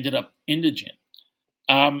 and he ended up indigent.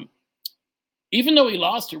 Even though he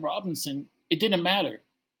lost to Robinson, it didn't matter.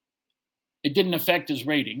 It didn't affect his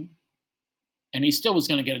rating. And he still was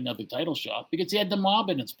going to get another title shot because he had the mob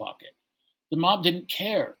in his pocket. The mob didn't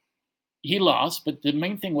care. He lost, but the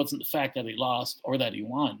main thing wasn't the fact that he lost or that he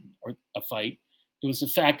won or a fight. It was the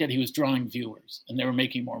fact that he was drawing viewers and they were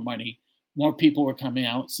making more money. More people were coming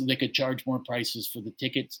out so they could charge more prices for the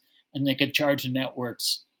tickets and they could charge the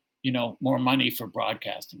networks, more money for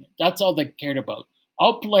broadcasting it. That's all they cared about.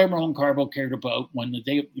 All Palermo and Carbo cared about when the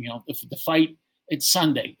day, if the fight, it's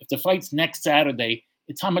Sunday. If the fight's next Saturday,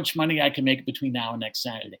 it's how much money I can make between now and next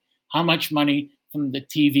Saturday. How much money from the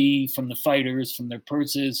TV, from the fighters, from their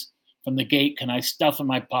purses, from the gate can I stuff in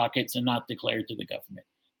my pockets and not declare to the government?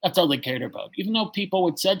 That's all they cared about. Even though people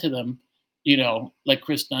had said to them, like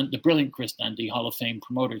Chris Dundee, the brilliant Chris Dundee, Hall of Fame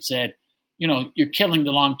promoter, said, you're killing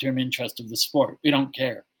the long-term interest of the sport. We don't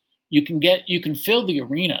care. You can fill the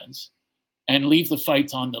arenas and leave the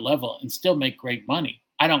fights on the level and still make great money.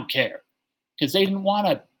 I don't care. Because they didn't want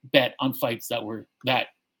to bet on fights where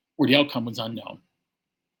the outcome was unknown.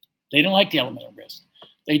 They didn't like the element of risk.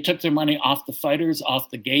 They took their money off the fighters, off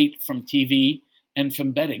the gate, from TV, and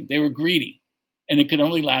from betting. They were greedy, and it could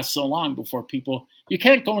only last so long before people. You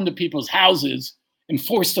can't go into people's houses and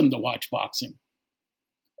force them to watch boxing.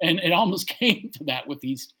 And it almost came to that with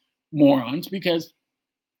these morons because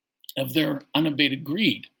of their unabated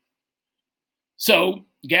greed. So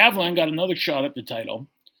Gavlan got another shot at the title.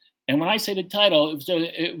 And when I say the title,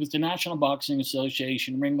 it was the National Boxing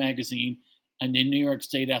Association, Ring Magazine, and the New York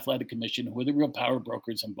State Athletic Commission, who were the real power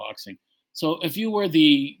brokers in boxing. So if you were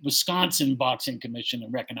the Wisconsin Boxing Commission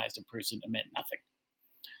and recognized a person, it meant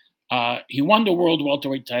nothing. He won the world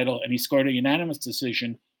welterweight title, and he scored a unanimous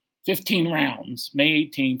decision, 15 rounds, May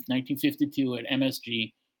 18th, 1952 at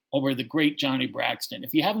MSG, over the great Johnny Braxton.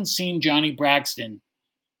 If you haven't seen Johnny Braxton,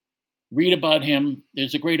 read about him.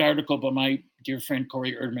 There's a great article by my dear friend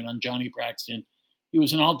Corey Erdman on Johnny Braxton. He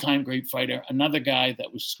was an all-time great fighter, another guy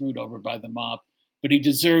that was screwed over by the mob, but he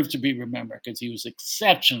deserves to be remembered because he was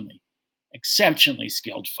exceptionally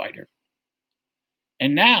skilled fighter.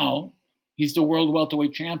 And now he's the world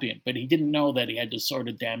welterweight champion, but he didn't know that he had the sword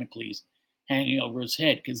of Damocles hanging over his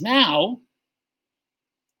head because now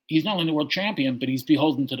he's not only the world champion, but he's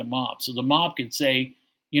beholden to the mob. So the mob could say,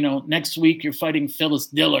 next week you're fighting Phyllis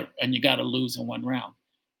Diller and you got to lose in one round.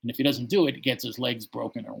 And if he doesn't do it, he gets his legs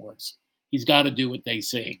broken or worse. He's got to do what they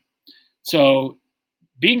say. So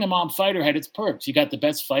being a mob fighter had its perks. He got the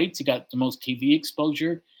best fights. He got the most TV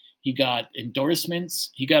exposure. He got endorsements.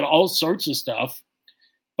 He got all sorts of stuff.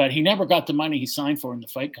 But he never got the money he signed for in the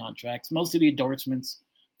fight contracts. Most of the endorsements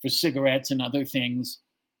for cigarettes and other things,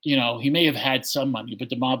 he may have had some money, but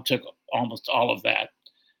the mob took almost all of that.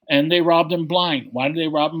 And they robbed him blind. Why did they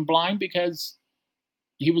rob him blind? Because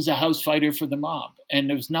he was a house fighter for the mob, and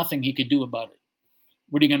there was nothing he could do about it.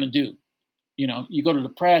 What are you going to do? You go to the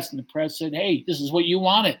press, and the press said, hey, this is what you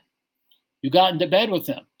wanted. You got into bed with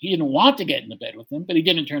him. He didn't want to get into bed with him, but he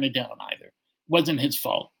didn't turn it down either. It wasn't his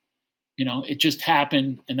fault. It just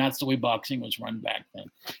happened, and that's the way boxing was run back then.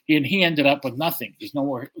 He ended up with nothing. There's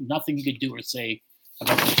nothing he could do or say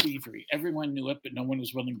about the thievery. Everyone knew it, but no one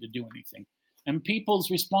was willing to do anything. And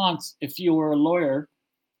people's response, if you were a lawyer,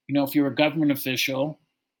 if you were a government official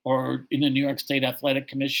or in the New York State Athletic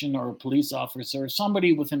Commission or a police officer or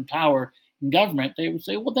somebody within power in government, they would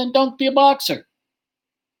say, well, then don't be a boxer.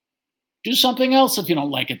 Do something else if you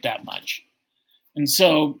don't like it that much. And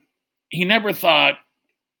so he never thought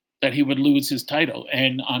that he would lose his title.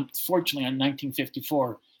 And unfortunately, in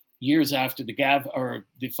 1954, years after the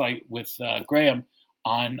fight with Graham,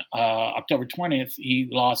 on October 20th, he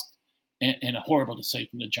lost in a horrible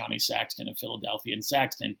decision to Johnny Saxton in Philadelphia. And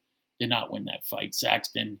Saxton did not win that fight.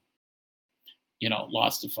 Saxton,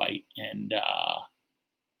 lost the fight, and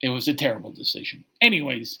it was a terrible decision.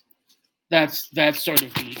 Anyways, that's sort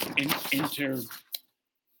of the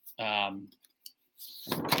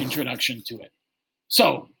introduction to it.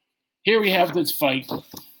 So here we have this fight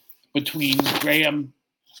between Graham,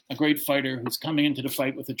 a great fighter who's coming into the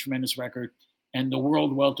fight with a tremendous record, and the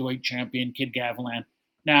world welterweight champion, Kid Gavlan.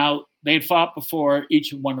 Now, they'd fought before,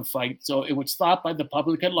 each won a fight, so it was thought by the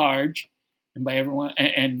public at large and by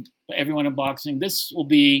everyone in boxing, this will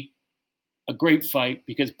be a great fight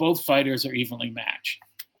because both fighters are evenly matched.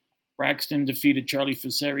 Braxton defeated Charlie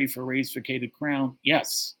Fusari for Ray's vacated crown,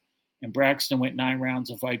 yes. And Braxton went 9 rounds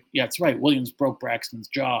of fight. Yeah, that's right. Williams broke Braxton's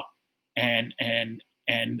jaw, and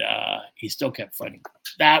he still kept fighting.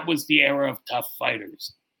 That was the era of tough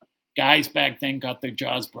fighters. Guys back then got their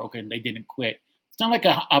jaws broken. They didn't quit. It's not like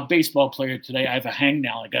a baseball player today. I have a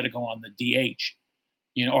hangnail. I got to go on the DH,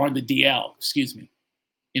 or the DL, excuse me.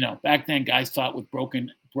 Back then guys fought with broken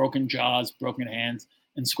jaws, broken hands,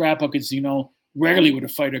 and scrapbook is, rarely would a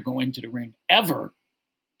fighter go into the ring ever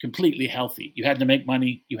completely healthy. You had to make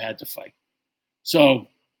money. You had to fight. So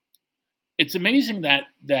it's amazing that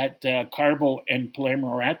Carbo and Palermo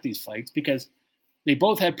are at these fights because they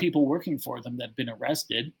both had people working for them that had been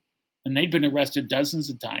arrested, and they'd been arrested dozens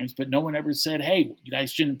of times, but no one ever said, hey, you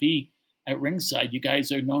guys shouldn't be at ringside. You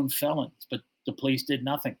guys are known felons, but the police did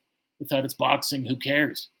nothing. They thought it's boxing. Who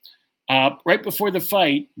cares? Right before the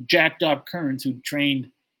fight, Jack Dob Kearns, who trained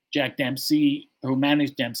Jack Dempsey, who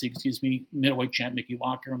managed Dempsey, middleweight champ Mickey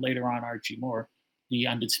Walker, and later on Archie Moore, the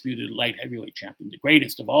undisputed light heavyweight champion, the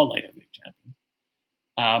greatest of all light heavyweight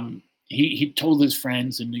champions. He told his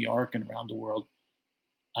friends in New York and around the world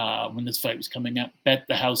when this fight was coming up, bet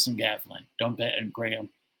the house in Gavlan. Don't bet in Graham.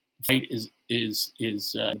 The fight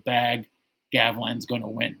is bag. Gavlan's going to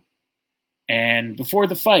win. And before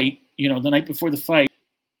the fight, the night before the fight,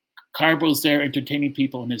 Carbo's there entertaining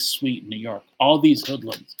people in his suite in New York. All these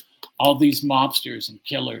hoodlums, all these mobsters and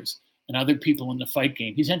killers, and other people in the fight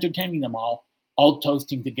game. He's entertaining them all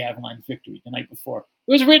toasting to Gavlan's victory the night before.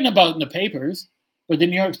 It was written about in the papers, But the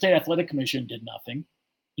New York State Athletic Commission did nothing.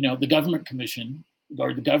 The government commission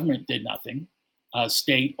or the government did nothing,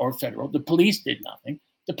 state or federal. The police did nothing.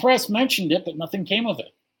 The press mentioned it, but nothing came of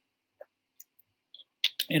it.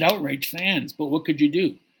 It outraged fans, but what could you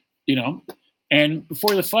do? And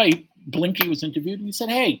before the fight, Blinky was interviewed and he said,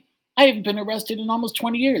 "Hey, I haven't been arrested in almost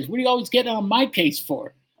 20 years. What do you always get on my case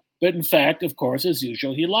for?" But in fact, of course, as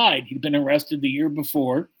usual, he lied. He'd been arrested the year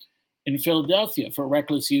before in Philadelphia for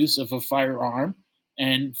reckless use of a firearm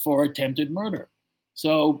and for attempted murder.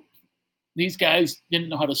 So these guys didn't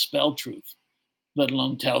know how to spell truth, let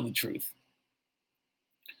alone tell the truth.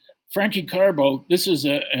 Frankie Carbo, this is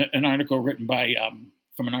an article written by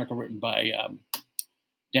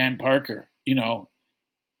Dan Parker.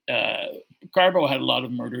 Carbo had a lot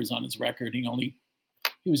of murders on his record. He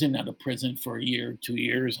was in and out of prison for a year, 2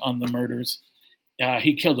 years on the murders.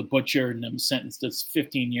 He killed a butcher and then was sentenced to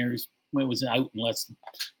 15 years. It was out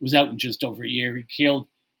in just over a year. He killed,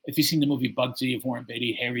 if you've seen the movie Bugsy of Warren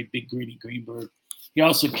Beatty, Harry Big Greedy Greenberg. He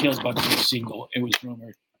also killed Bugsy Siegel, it was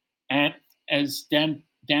rumored. And as Dan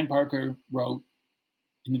Parker wrote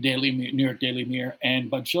in the New York Daily Mirror and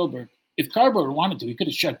Bud Schulberg, if Carbo had wanted to, he could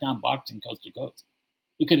have shut down boxing coast to coast.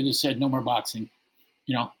 He could have just said, "No more boxing.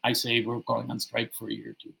 I say we're going on strike for a year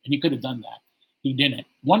or two." And he could have done that. He didn't.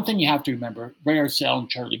 One thing you have to remember, Ray Arcel and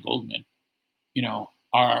Charlie Goldman,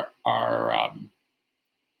 are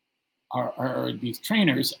these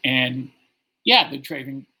trainers. And yeah, they're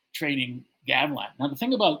training Gavilan. Now, the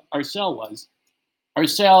thing about Arcel was,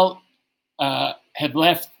 Arcel had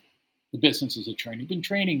left the business as a trainer.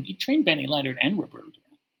 He trained Benny Leonard and Roberto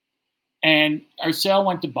Duran. And Arcel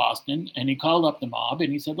went to Boston and he called up the mob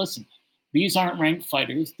and he said, "Listen, these aren't ranked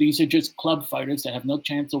fighters. These are just club fighters that have no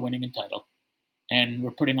chance of winning a title. And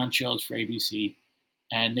we're putting on shows for ABC.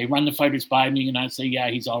 And they run the fighters by me and I say, yeah,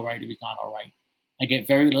 he's all right or he's not all right. I get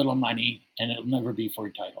very little money and it'll never be for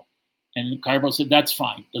a title." And Carbo said, "That's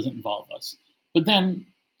fine. Doesn't involve us." But then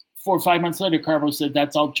 4 or 5 months later, Carbo said,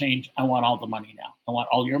 "That's all changed. I want all the money now. I want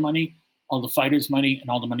all your money, all the fighters' money, and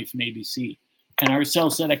all the money from ABC." And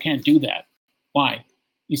Arcel said, "I can't do that." Why?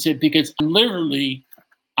 He said, "Because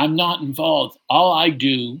I'm not involved. All I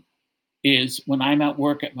do is when I'm at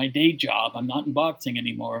work at my day job, I'm not in boxing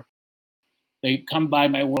anymore. They come by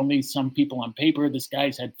my world, meet some people on paper. This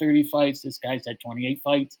guy's had 30 fights. This guy's had 28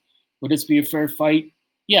 fights. Would this be a fair fight?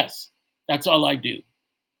 Yes. That's all I do.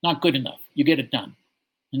 Not good enough. You get it done."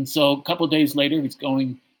 And so a couple of days later, he's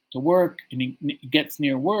going to work and he gets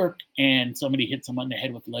near work and somebody hits him on the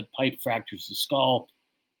head with a lead pipe, fractures the skull.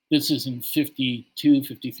 This is in 52,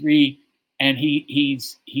 53, and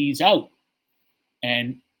he's out.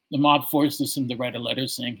 And the mob forces him to write a letter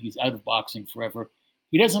saying he's out of boxing forever.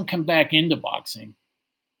 He doesn't come back into boxing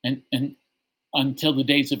and until the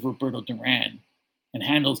days of Roberto Duran, and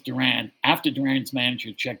handles Duran after Duran's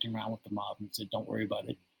manager checked around with the mob and said, "Don't worry about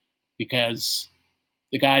it," because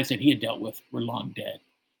the guys that he had dealt with were long dead.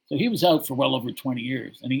 So he was out for well over 20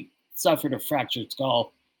 years and he suffered a fractured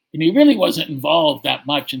skull. And he really wasn't involved that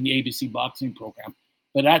much in the ABC boxing program,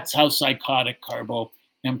 but that's how psychotic Carbo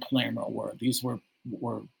and Palermo were. These were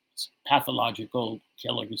pathological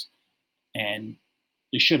killers, and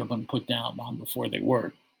they should have been put down long before they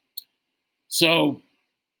were. So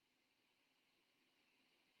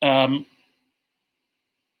the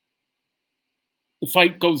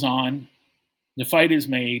fight goes on, the fight is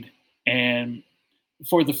made, and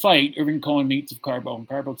before the fight, Irving Cohen meets with Carbo, and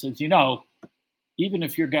Carbo says, "Even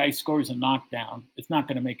if your guy scores a knockdown, it's not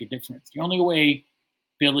going to make a difference. The only way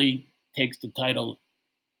Billy takes the title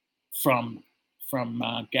from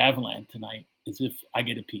Gavilan tonight is if I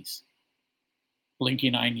get a piece. Blinky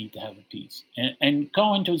and I need to have a piece." And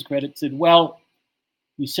Cohen, to his credit, said, "Well,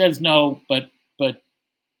 he says no, but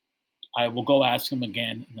I will go ask him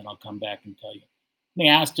again, and then I'll come back and tell you." And they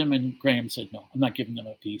asked him, and Graham said, "No, I'm not giving them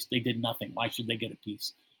a piece. They did nothing. Why should they get a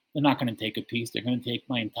piece? They're not going to take a piece. They're going to take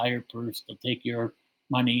my entire purse. They'll take your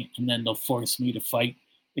money, and then they'll force me to fight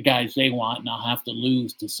the guys they want, and I'll have to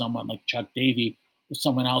lose to someone like Chuck Davey or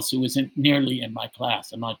someone else who isn't nearly in my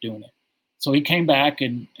class. I'm not doing it." So he came back,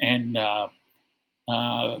 and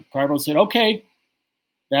Carbo said, "Okay,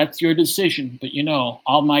 that's your decision, but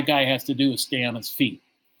all my guy has to do is stay on his feet.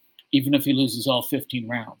 Even if he loses all 15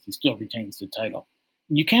 rounds, he still retains the title."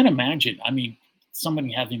 And you can't imagine,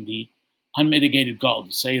 somebody having the unmitigated gall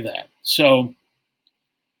to say that. So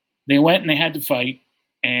they went and they had to fight.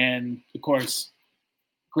 And of course,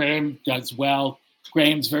 Graham does well.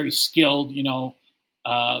 Graham's very skilled,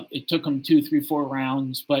 it took him 2, 3, 4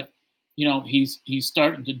 rounds, but he's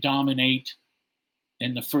starting to dominate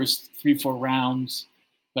in the first 3, 4 rounds.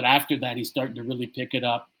 But after that, he's starting to really pick it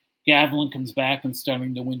up. Gavilan comes back and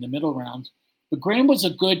starting to win the middle rounds. But Graham was a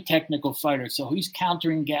good technical fighter, so he's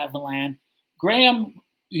countering Gavilan. Graham,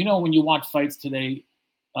 when you watch fights today,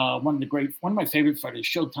 one of my favorite fighters,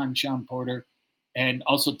 Showtime Sean Porter, and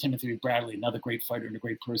also Timothy Bradley, another great fighter and a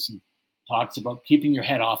great person, talks about keeping your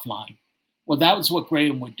head offline. Well, that was what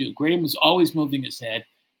Graham would do. Graham was always moving his head,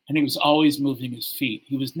 and he was always moving his feet.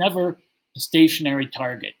 He was never a stationary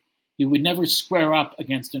target. He would never square up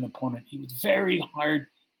against an opponent. He was very hard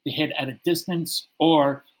to hit at a distance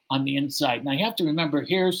or on the inside. Now, you have to remember,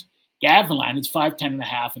 here's Gavilan, it's 5'10 and a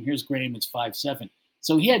half, and here's Graham, it's 5'7.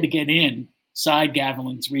 So he had to get inside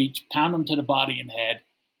Gavilan's reach, pound him to the body and head,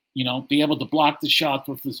 be able to block the shot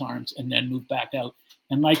with his arms, and then move back out.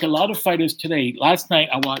 And like a lot of fighters today, last night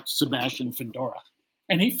I watched Sebastian Fundora,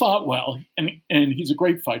 and he fought well, and he's a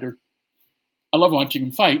great fighter. I love watching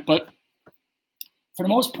him fight, but for the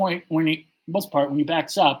most part, when he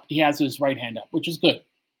backs up, he has his right hand up, which is good.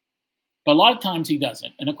 But a lot of times he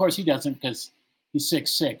doesn't. And of course he doesn't because he's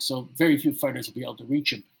 6'6", so very few fighters will be able to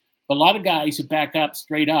reach him. But a lot of guys who back up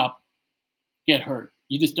straight up get hurt.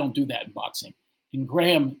 You just don't do that in boxing. And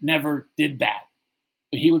Graham never did that.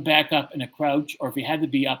 But he would back up in a crouch, or if he had to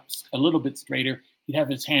be up a little bit straighter, he'd have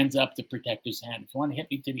his hands up to protect his hand. If you want to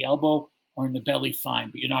hit me to the elbow or in the belly,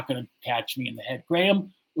 fine, but you're not going to catch me in the head.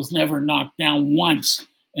 Graham was never knocked down once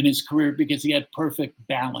in his career because he had perfect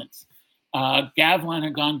balance. Gavilan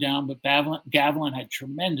had gone down, but Gavilan had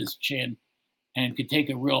tremendous chin and could take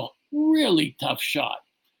a really tough shot.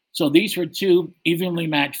 So these were two evenly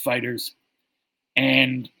matched fighters.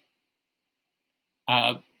 And,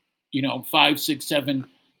 5, 6, 7,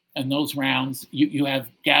 and those rounds, you have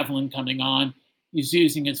Gavilan coming on. He's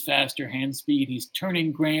using his faster hand speed. He's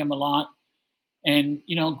turning Graham a lot. And,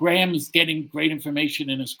 Graham is getting great information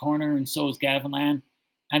in his corner, and so is Gavilan.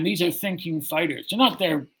 And these are thinking fighters. They're not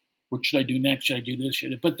there, what should I do next? Should I do this?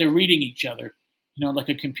 But they're reading each other, like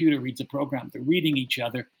a computer reads a program. They're reading each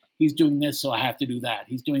other. He's doing this, so I have to do that.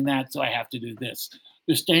 He's doing that, so I have to do this.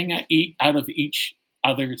 They're staying out of each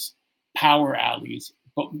other's power alleys.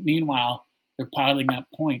 But meanwhile, they're piling up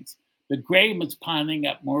points. But Graham is piling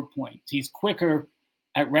up more points. He's quicker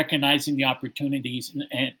at recognizing the opportunities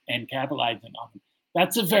and capitalizing on them.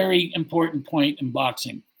 That's a very important point in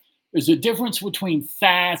boxing. There's a difference between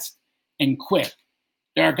fast and quick.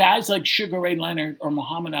 There are guys like Sugar Ray Leonard or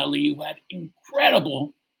Muhammad Ali who had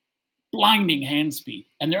incredible blinding hand speed.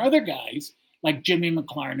 And there are other guys like Jimmy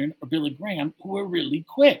McLaren or Billy Graham who are really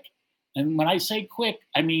quick. And when I say quick,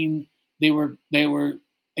 I mean they were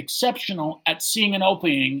exceptional at seeing an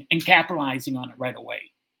opening and capitalizing on it right away.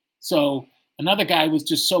 So another guy was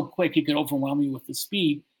just so quick he could overwhelm you with the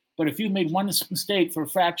speed. But if you made one mistake for a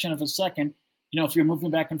fraction of a second, if you're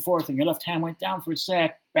moving back and forth and your left hand went down for a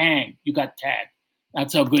sec, bang, you got tagged.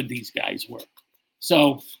 That's how good these guys were.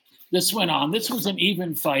 So this went on. This was an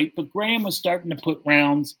even fight, but Graham was starting to put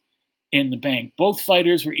rounds in the bank. Both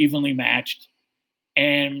fighters were evenly matched.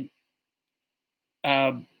 And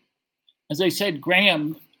as I said,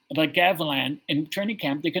 Graham, like Gavilan, in training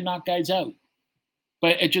camp, they could knock guys out.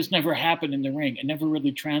 But it just never happened in the ring. It never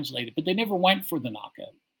really translated. But they never went for the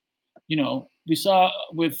knockout. We saw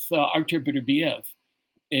with Artur Beterbiev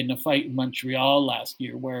in a fight in Montreal last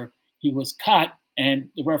year where he was cut and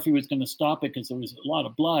the referee was going to stop it because there was a lot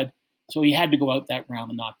of blood. So he had to go out that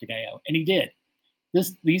round and knock the guy out. And he did.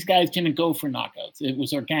 These guys didn't go for knockouts. It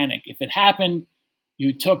was organic. If it happened,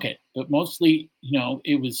 you took it. But mostly,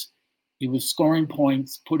 it was scoring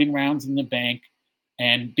points, putting rounds in the bank,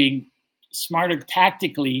 and being smarter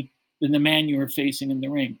tactically than the man you were facing in the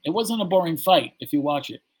ring. It wasn't a boring fight if you watch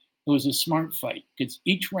it. It was a smart fight because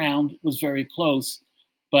each round was very close.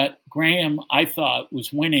 But Graham, I thought,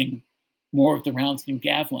 was winning more of the rounds than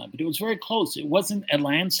Gavilan. But it was very close. It wasn't a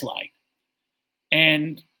landslide.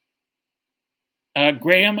 And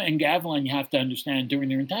Graham and Gavilan, you have to understand, during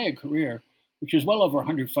their entire career, which is well over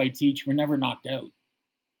 100 fights each, were never knocked out.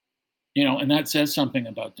 And that says something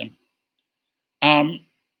about them.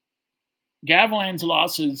 Gavilan's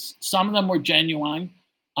losses, some of them were genuine.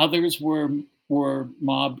 Others were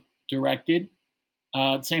mob directed.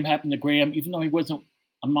 Same happened to Graham. Even though he wasn't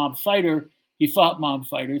a mob fighter, he fought mob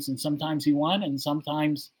fighters, and sometimes he won, and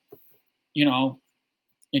sometimes,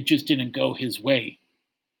 it just didn't go his way.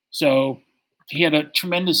 So he had a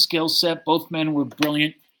tremendous skill set. Both men were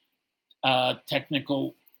brilliant,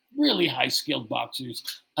 technical, really high-skilled boxers,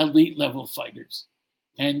 elite-level fighters.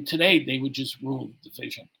 And today, they would just rule the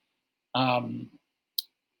division. And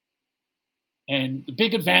the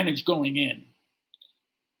big advantage going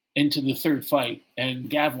into the third fight, and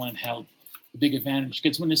Gavilan held the big advantage,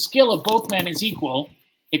 because when the skill of both men is equal,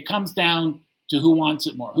 it comes down to who wants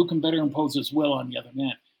it more, who can better impose his will on the other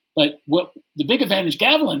man. But what the big advantage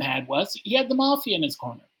Gavilan had was he had the Mafia in his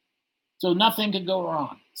corner. So nothing could go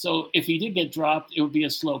wrong. So if he did get dropped, it would be a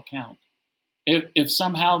slow count. If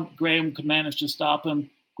somehow Graham could manage to stop him,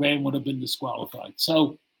 Graham would have been disqualified.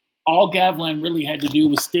 So all Gavilan really had to do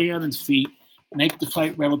was stay on his feet, make the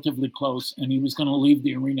fight relatively close, and he was going to leave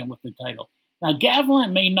the arena with the title. Now,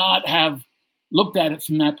 Gavilan may not have looked at it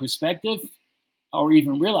from that perspective or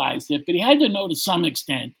even realized it, but he had to know to some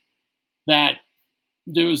extent that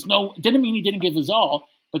there was no, didn't mean he didn't give his all,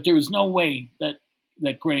 but there was no way that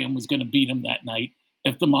Graham was going to beat him that night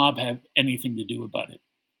if the mob had anything to do about it.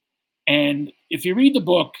 And if you read the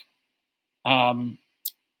book,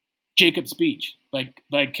 Jacob's Speech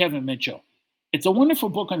by Kevin Mitchell, it's a wonderful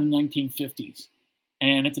book on the 1950s.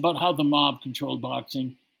 And it's about how the mob controlled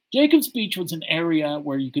boxing. Jacob's Speech was an area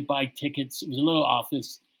where you could buy tickets. It was a little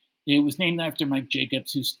office. It was named after Mike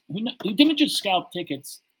Jacobs, who didn't just scalp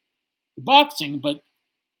tickets to boxing, but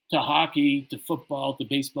to hockey, to football, to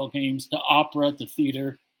baseball games, to opera, to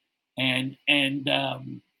theater. And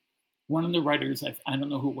one of the writers, I don't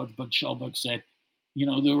know who it was, but Schellbuck said,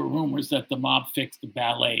 there were rumors that the mob fixed the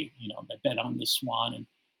ballet, that bet on the Swan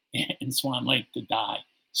in Swan Lake to die.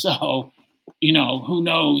 So, who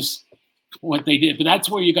knows what they did. But that's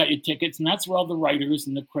where you got your tickets, and that's where all the writers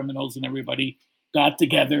and the criminals and everybody got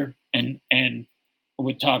together and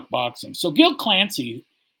would talk boxing. So Gil Clancy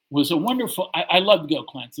was a wonderful, I loved Gil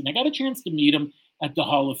Clancy, and I got a chance to meet him at the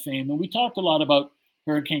Hall of Fame, and we talked a lot about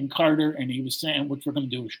Hurricane Carter, and he was saying, which we're going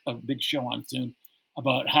to do a big show on soon,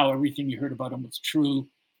 about how everything you heard about him was true.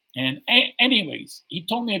 And anyways, he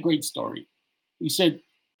told me a great story. He said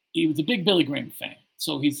he was a big Billy Graham fan.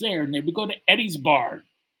 So he's there, and they would go to Eddie's Bar,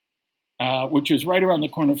 which was right around the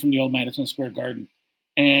corner from the old Madison Square Garden.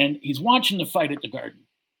 And he's watching the fight at the Garden.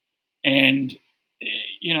 And,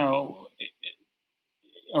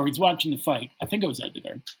 or he's watching the fight. I think it was at the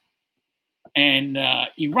Garden. And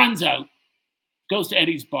he runs out, goes to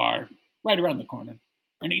Eddie's Bar, right around the corner.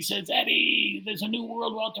 And he says, Eddie, there's a new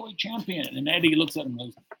world welterweight champion. And Eddie looks at him and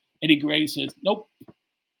goes, Eddie Gray says, nope. And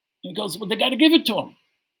he goes, well, they got to give it to him.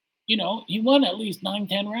 He won at least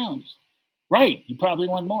 9-10 rounds. Right, he probably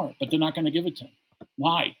won more, but they're not going to give it to him.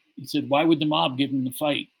 Why? He said, why would the mob give him the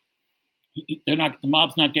fight? The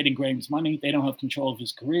mob's not getting Graham's money. They don't have control of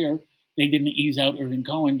his career. They didn't ease out Irving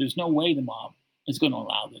Cohen. There's no way the mob is going to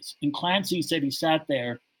allow this. And Clancy said he sat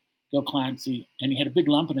there, Gil Clancy, and he had a big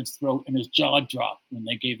lump in his throat and his jaw dropped when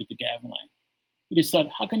they gave it to Gavilan. He just thought,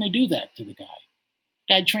 how can they do that to the guy?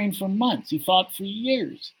 The guy trained for months. He fought for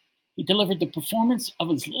years. He delivered the performance of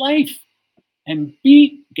his life and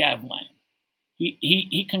beat Gavilan.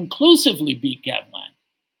 He conclusively beat Gavilan.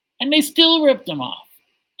 And they still ripped him off.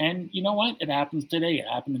 And you know what? It happens today. It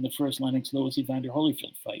happened in the first Lennox Lewis Evander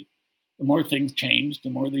Holyfield fight. The more things change, the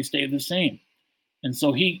more they stay the same. And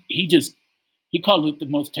so he called it the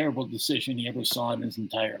most terrible decision he ever saw in his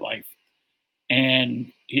entire life.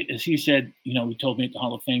 And as he said, he told me at the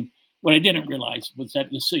Hall of Fame, what I didn't realize was that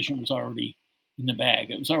decision was already in the bag.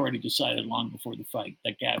 It was already decided long before the fight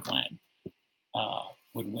that Gavilan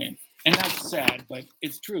would win. And that's sad, but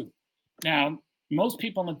it's true. Now, most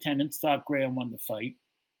people in attendance thought Graham won the fight,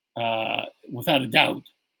 without a doubt.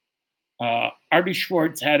 Artie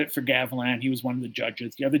Schwartz had it for Gavilan. He was one of the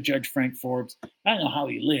judges. The other judge, Frank Forbes, I don't know how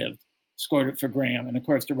he lived, scored it for Graham. And of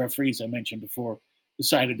course, the referees I mentioned before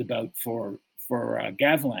decided the bout for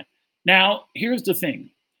Gavilan. Now, here's the thing.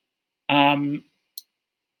 When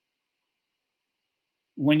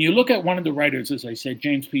you look at one of the writers, as I said,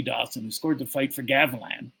 James P. Dawson, who scored the fight for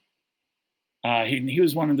Gavilan, he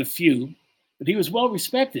was one of the few, but he was well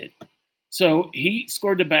respected. So he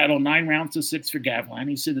scored the battle 9 rounds to 6 for Gavilan.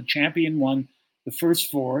 He said the champion won the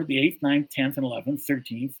first 4, the 8th, 9th, 10th, and 11th,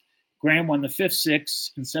 13th. Graham won the 5th,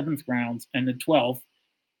 6th, and 7th rounds, and the 12th.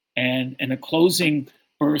 And in a closing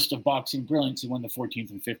burst of boxing brilliance, he won the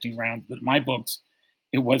 14th and 15th rounds. But in my books,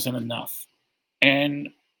 it wasn't enough.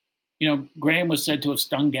 And, Graham was said to have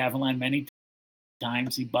stung Gavilan many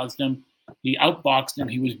times. He buzzed him. He outboxed him.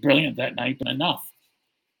 He was brilliant that night, but enough.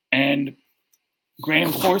 And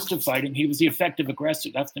Graham forced to fight him. He was the effective aggressor.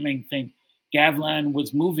 That's the main thing. Gavilan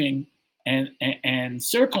was moving and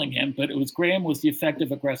circling him, but Graham was the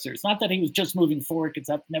effective aggressor. It's not that he was just moving forward, because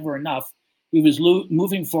that's never enough. He was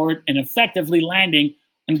moving forward and effectively landing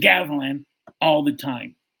on Gavilan all the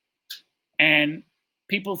time. And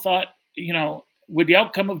people thought, would the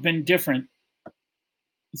outcome have been different?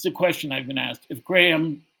 It's a question I've been asked. If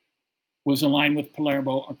Graham was aligned with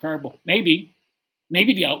Palermo or Carbo, maybe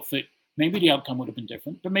the outcome would have been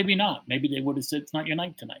different, but maybe not. Maybe they would have said, it's not your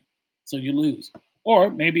night tonight, so you lose. Or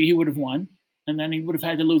maybe he would have won, and then he would have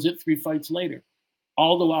had to lose it 3 fights later.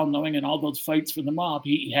 all the while knowing in all those fights for the mob,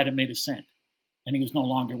 he hadn't made a cent. And he was no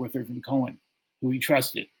longer with Irvin Cohen, who he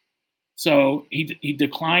trusted. So he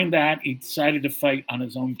declined that. He decided to fight on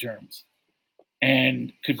his own terms.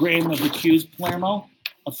 And could Graham have accused Palermo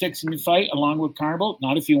of fixing the fight along with Carnival?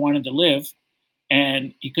 Not if he wanted to live.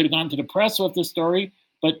 And he could have gone to the press with the story,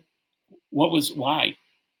 but why?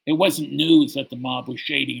 It wasn't news that the mob was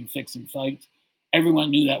shady and fixing fights. Everyone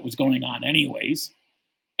knew that was going on anyways.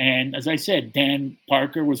 And as I said, Dan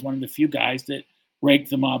Parker was one of the few guys that raked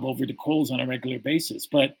the mob over the coals on a regular basis.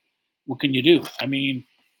 But what can you do? I mean,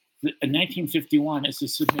 in 1951, it's a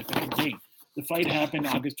significant date. The fight happened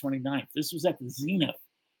August 29th. This was at the zenith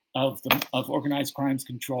of organized crime's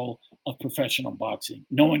control of professional boxing.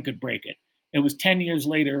 No one could break it. It was 10 years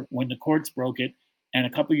later when the courts broke it,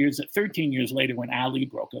 and 13 years later when Ali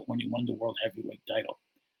broke it, when he won the world heavyweight title.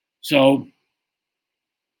 So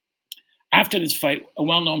after this fight, a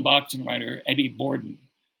well-known boxing writer, Eddie Borden,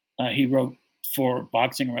 he wrote for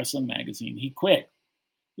Boxing and Wrestling magazine, he quit.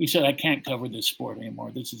 He said, I can't cover this sport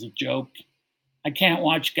anymore. This is a joke. I can't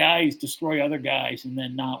watch guys destroy other guys and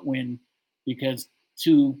then not win because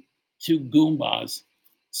two goombas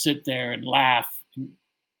sit there and laugh and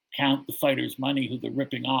count the fighters' money who they're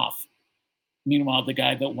ripping off. Meanwhile, the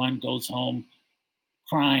guy that won goes home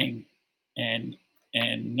crying and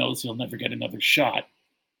knows he'll never get another shot.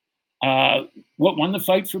 What won the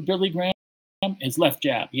fight for Billy Graham? His left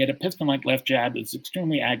jab. He had a piston-like left jab that was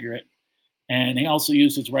extremely accurate, and he also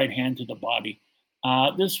used his right hand to the body.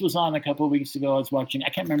 This was on a couple of weeks ago. I was watching, I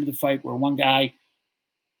can't remember the fight, where one guy,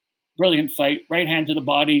 brilliant fight, right hand to the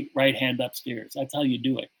body, right hand upstairs. That's how you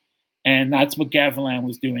do it. And that's what Gavilan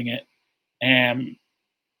was doing it. And,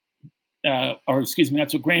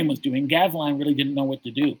 that's what Graham was doing. Gavilan really didn't know what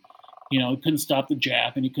to do. He couldn't stop the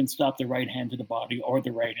jab, and he couldn't stop the right hand to the body or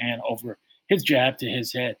the right hand over his jab to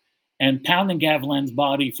his head. And pounding Gavilan's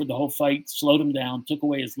body for the whole fight slowed him down, took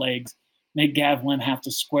away his legs, made Gavilan have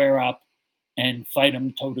to square up and fight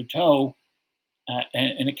him toe-to-toe.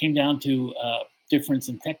 And it came down to difference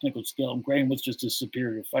in technical skill, and Graham was just a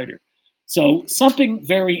superior fighter. So something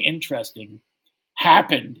very interesting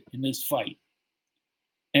happened in this fight.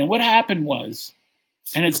 And what happened was,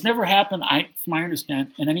 and it's never happened, from my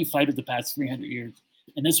understanding, in any fight of the past 300 years,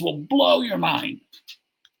 and this will blow your mind.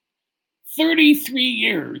 33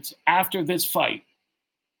 years after this fight,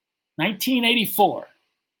 1984,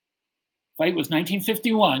 fight was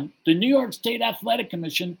 1951, the New York State Athletic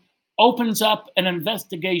Commission opens up an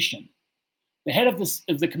investigation. The head of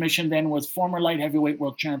the commission then was former light heavyweight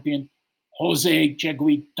world champion Jose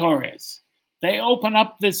Chegui Torres. They open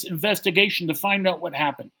up this investigation to find out what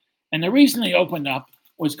happened. And the reason they opened up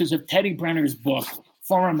was because of Teddy Brenner's book,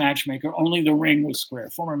 Former Matchmaker, Only the Ring Was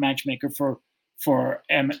Square, former matchmaker for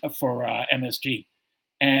MSG.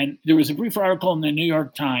 And there was a brief article in the New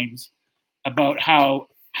York Times about how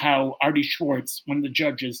Artie Schwartz, one of the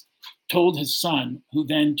judges, told his son, who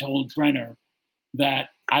then told Brenner, that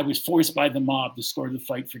I was forced by the mob to score the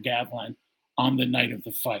fight for Gavilan on the night of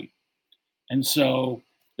the fight. And so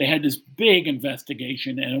they had this big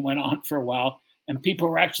investigation, and it went on for a while, and people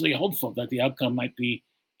were actually hopeful that the outcome might be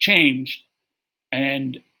changed.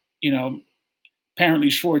 And, apparently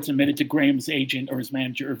Schwartz admitted to Graham's agent or his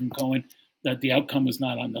manager, Irvin Cohen, that the outcome was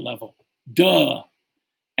not on the level. Duh.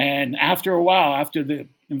 And after a while, after the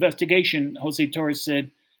investigation, Jose Torres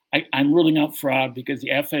said, I'm ruling out fraud because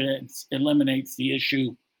the evidence eliminates the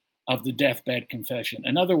issue of the deathbed confession.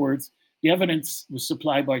 In other words, the evidence was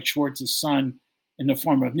supplied by Schwartz's son in the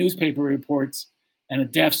form of newspaper reports and a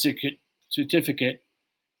death certificate,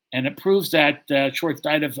 and it proves that Schwartz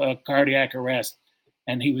died of cardiac arrest.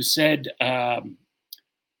 And he was said to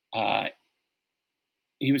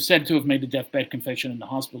have made the deathbed confession in the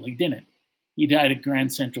hospital. He didn't. He died at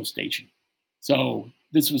Grand Central Station. So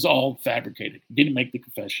this was all fabricated. He didn't make the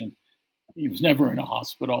confession. He was never in a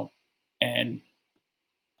hospital, and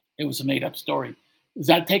it was a made-up story. Does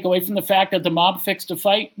that take away from the fact that the mob fixed a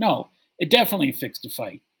fight? No, it definitely fixed a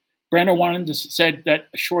fight. Brenner said that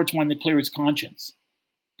Schwartz wanted to clear his conscience,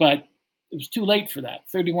 but it was too late for that.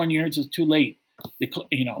 31 years was too late,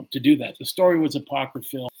 to do that. The story was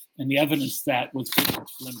apocryphal, and the evidence that was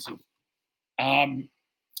flimsy.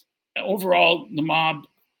 Overall, the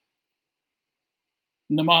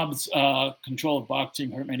mob's control of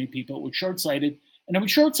boxing hurt many people. It was short-sighted, and it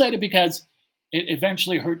was short-sighted because it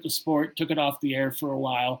eventually hurt the sport, took it off the air for a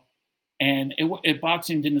while, and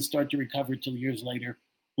boxing didn't start to recover till years later,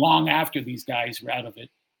 long after these guys were out of it.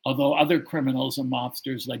 Although other criminals and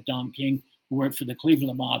mobsters like Don King, who worked for the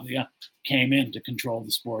Cleveland Mafia, came in to control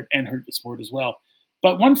the sport and hurt the sport as well.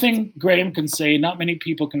 But one thing Graham can say, not many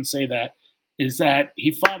people can say that, is that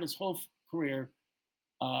he fought his whole career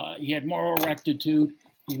He had moral rectitude.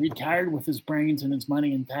 He retired with his brains and his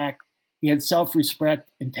money intact. He had self-respect,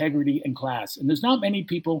 integrity, and class. And there's not many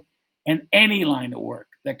people in any line of work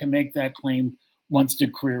that can make that claim once their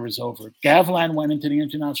career is over. Gavilan went into the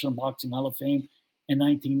International Boxing Hall of Fame in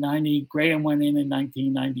 1990. Graham went in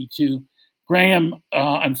 1992. Graham,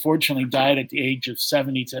 unfortunately, died at the age of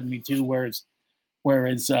 70, 72, whereas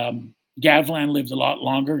Gavilan lived a lot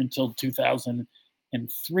longer until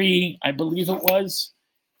 2003, I believe it was.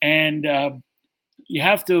 And you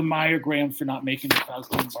have to admire Graham for not making the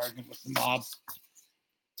Faustian bargain with the mob.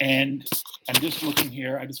 And I'm just looking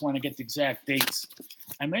here. I just want to get the exact dates.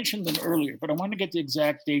 I mentioned them earlier, but I want to get the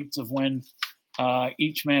exact dates of when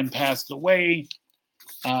each man passed away.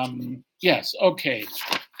 Yes, okay.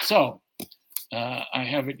 So I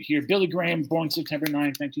have it here. Billy Graham, born September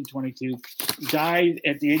 9th, 1922, died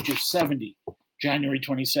at the age of 70, January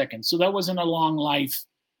 22nd. So that wasn't a long life,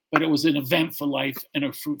 but it was an eventful life and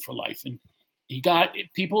a fruitful life. And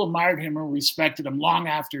people admired him and respected him long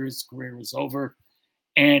after his career was over.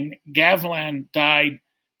 And Gavilan died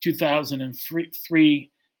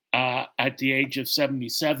 2003 at the age of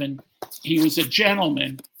 77. He was a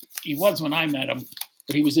gentleman. He was when I met him,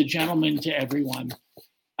 but he was a gentleman to everyone.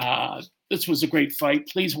 This was a great fight.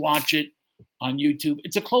 Please watch it on YouTube.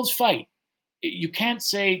 It's a close fight. You can't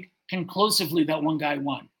say conclusively that one guy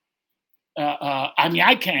won. I mean,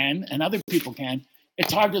 I can, and other people can.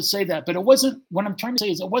 It's hard to say that, but it wasn't, what I'm trying to say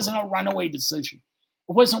is it wasn't a runaway decision.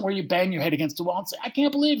 It wasn't where you bang your head against the wall and say, I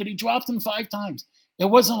can't believe it. He dropped him 5 times. It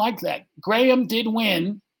wasn't like that. Graham did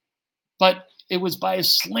win, but it was by a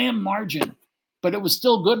slim margin, but it was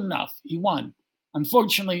still good enough. He won.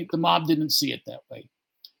 Unfortunately, the mob didn't see it that way.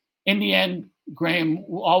 In the end, Graham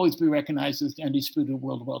will always be recognized as the undisputed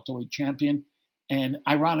world welterweight champion. And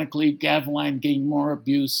ironically, Gavilan gained more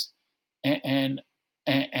abuse and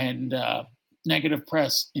negative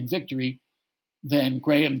press in victory than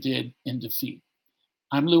Graham did in defeat.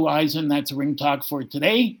 I'm Lou Eisen. That's Ring Talk for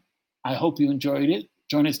today. I hope you enjoyed it.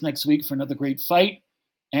 Join us next week for another great fight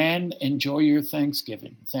and enjoy your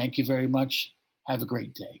Thanksgiving. Thank you very much. Have a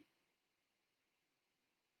great day.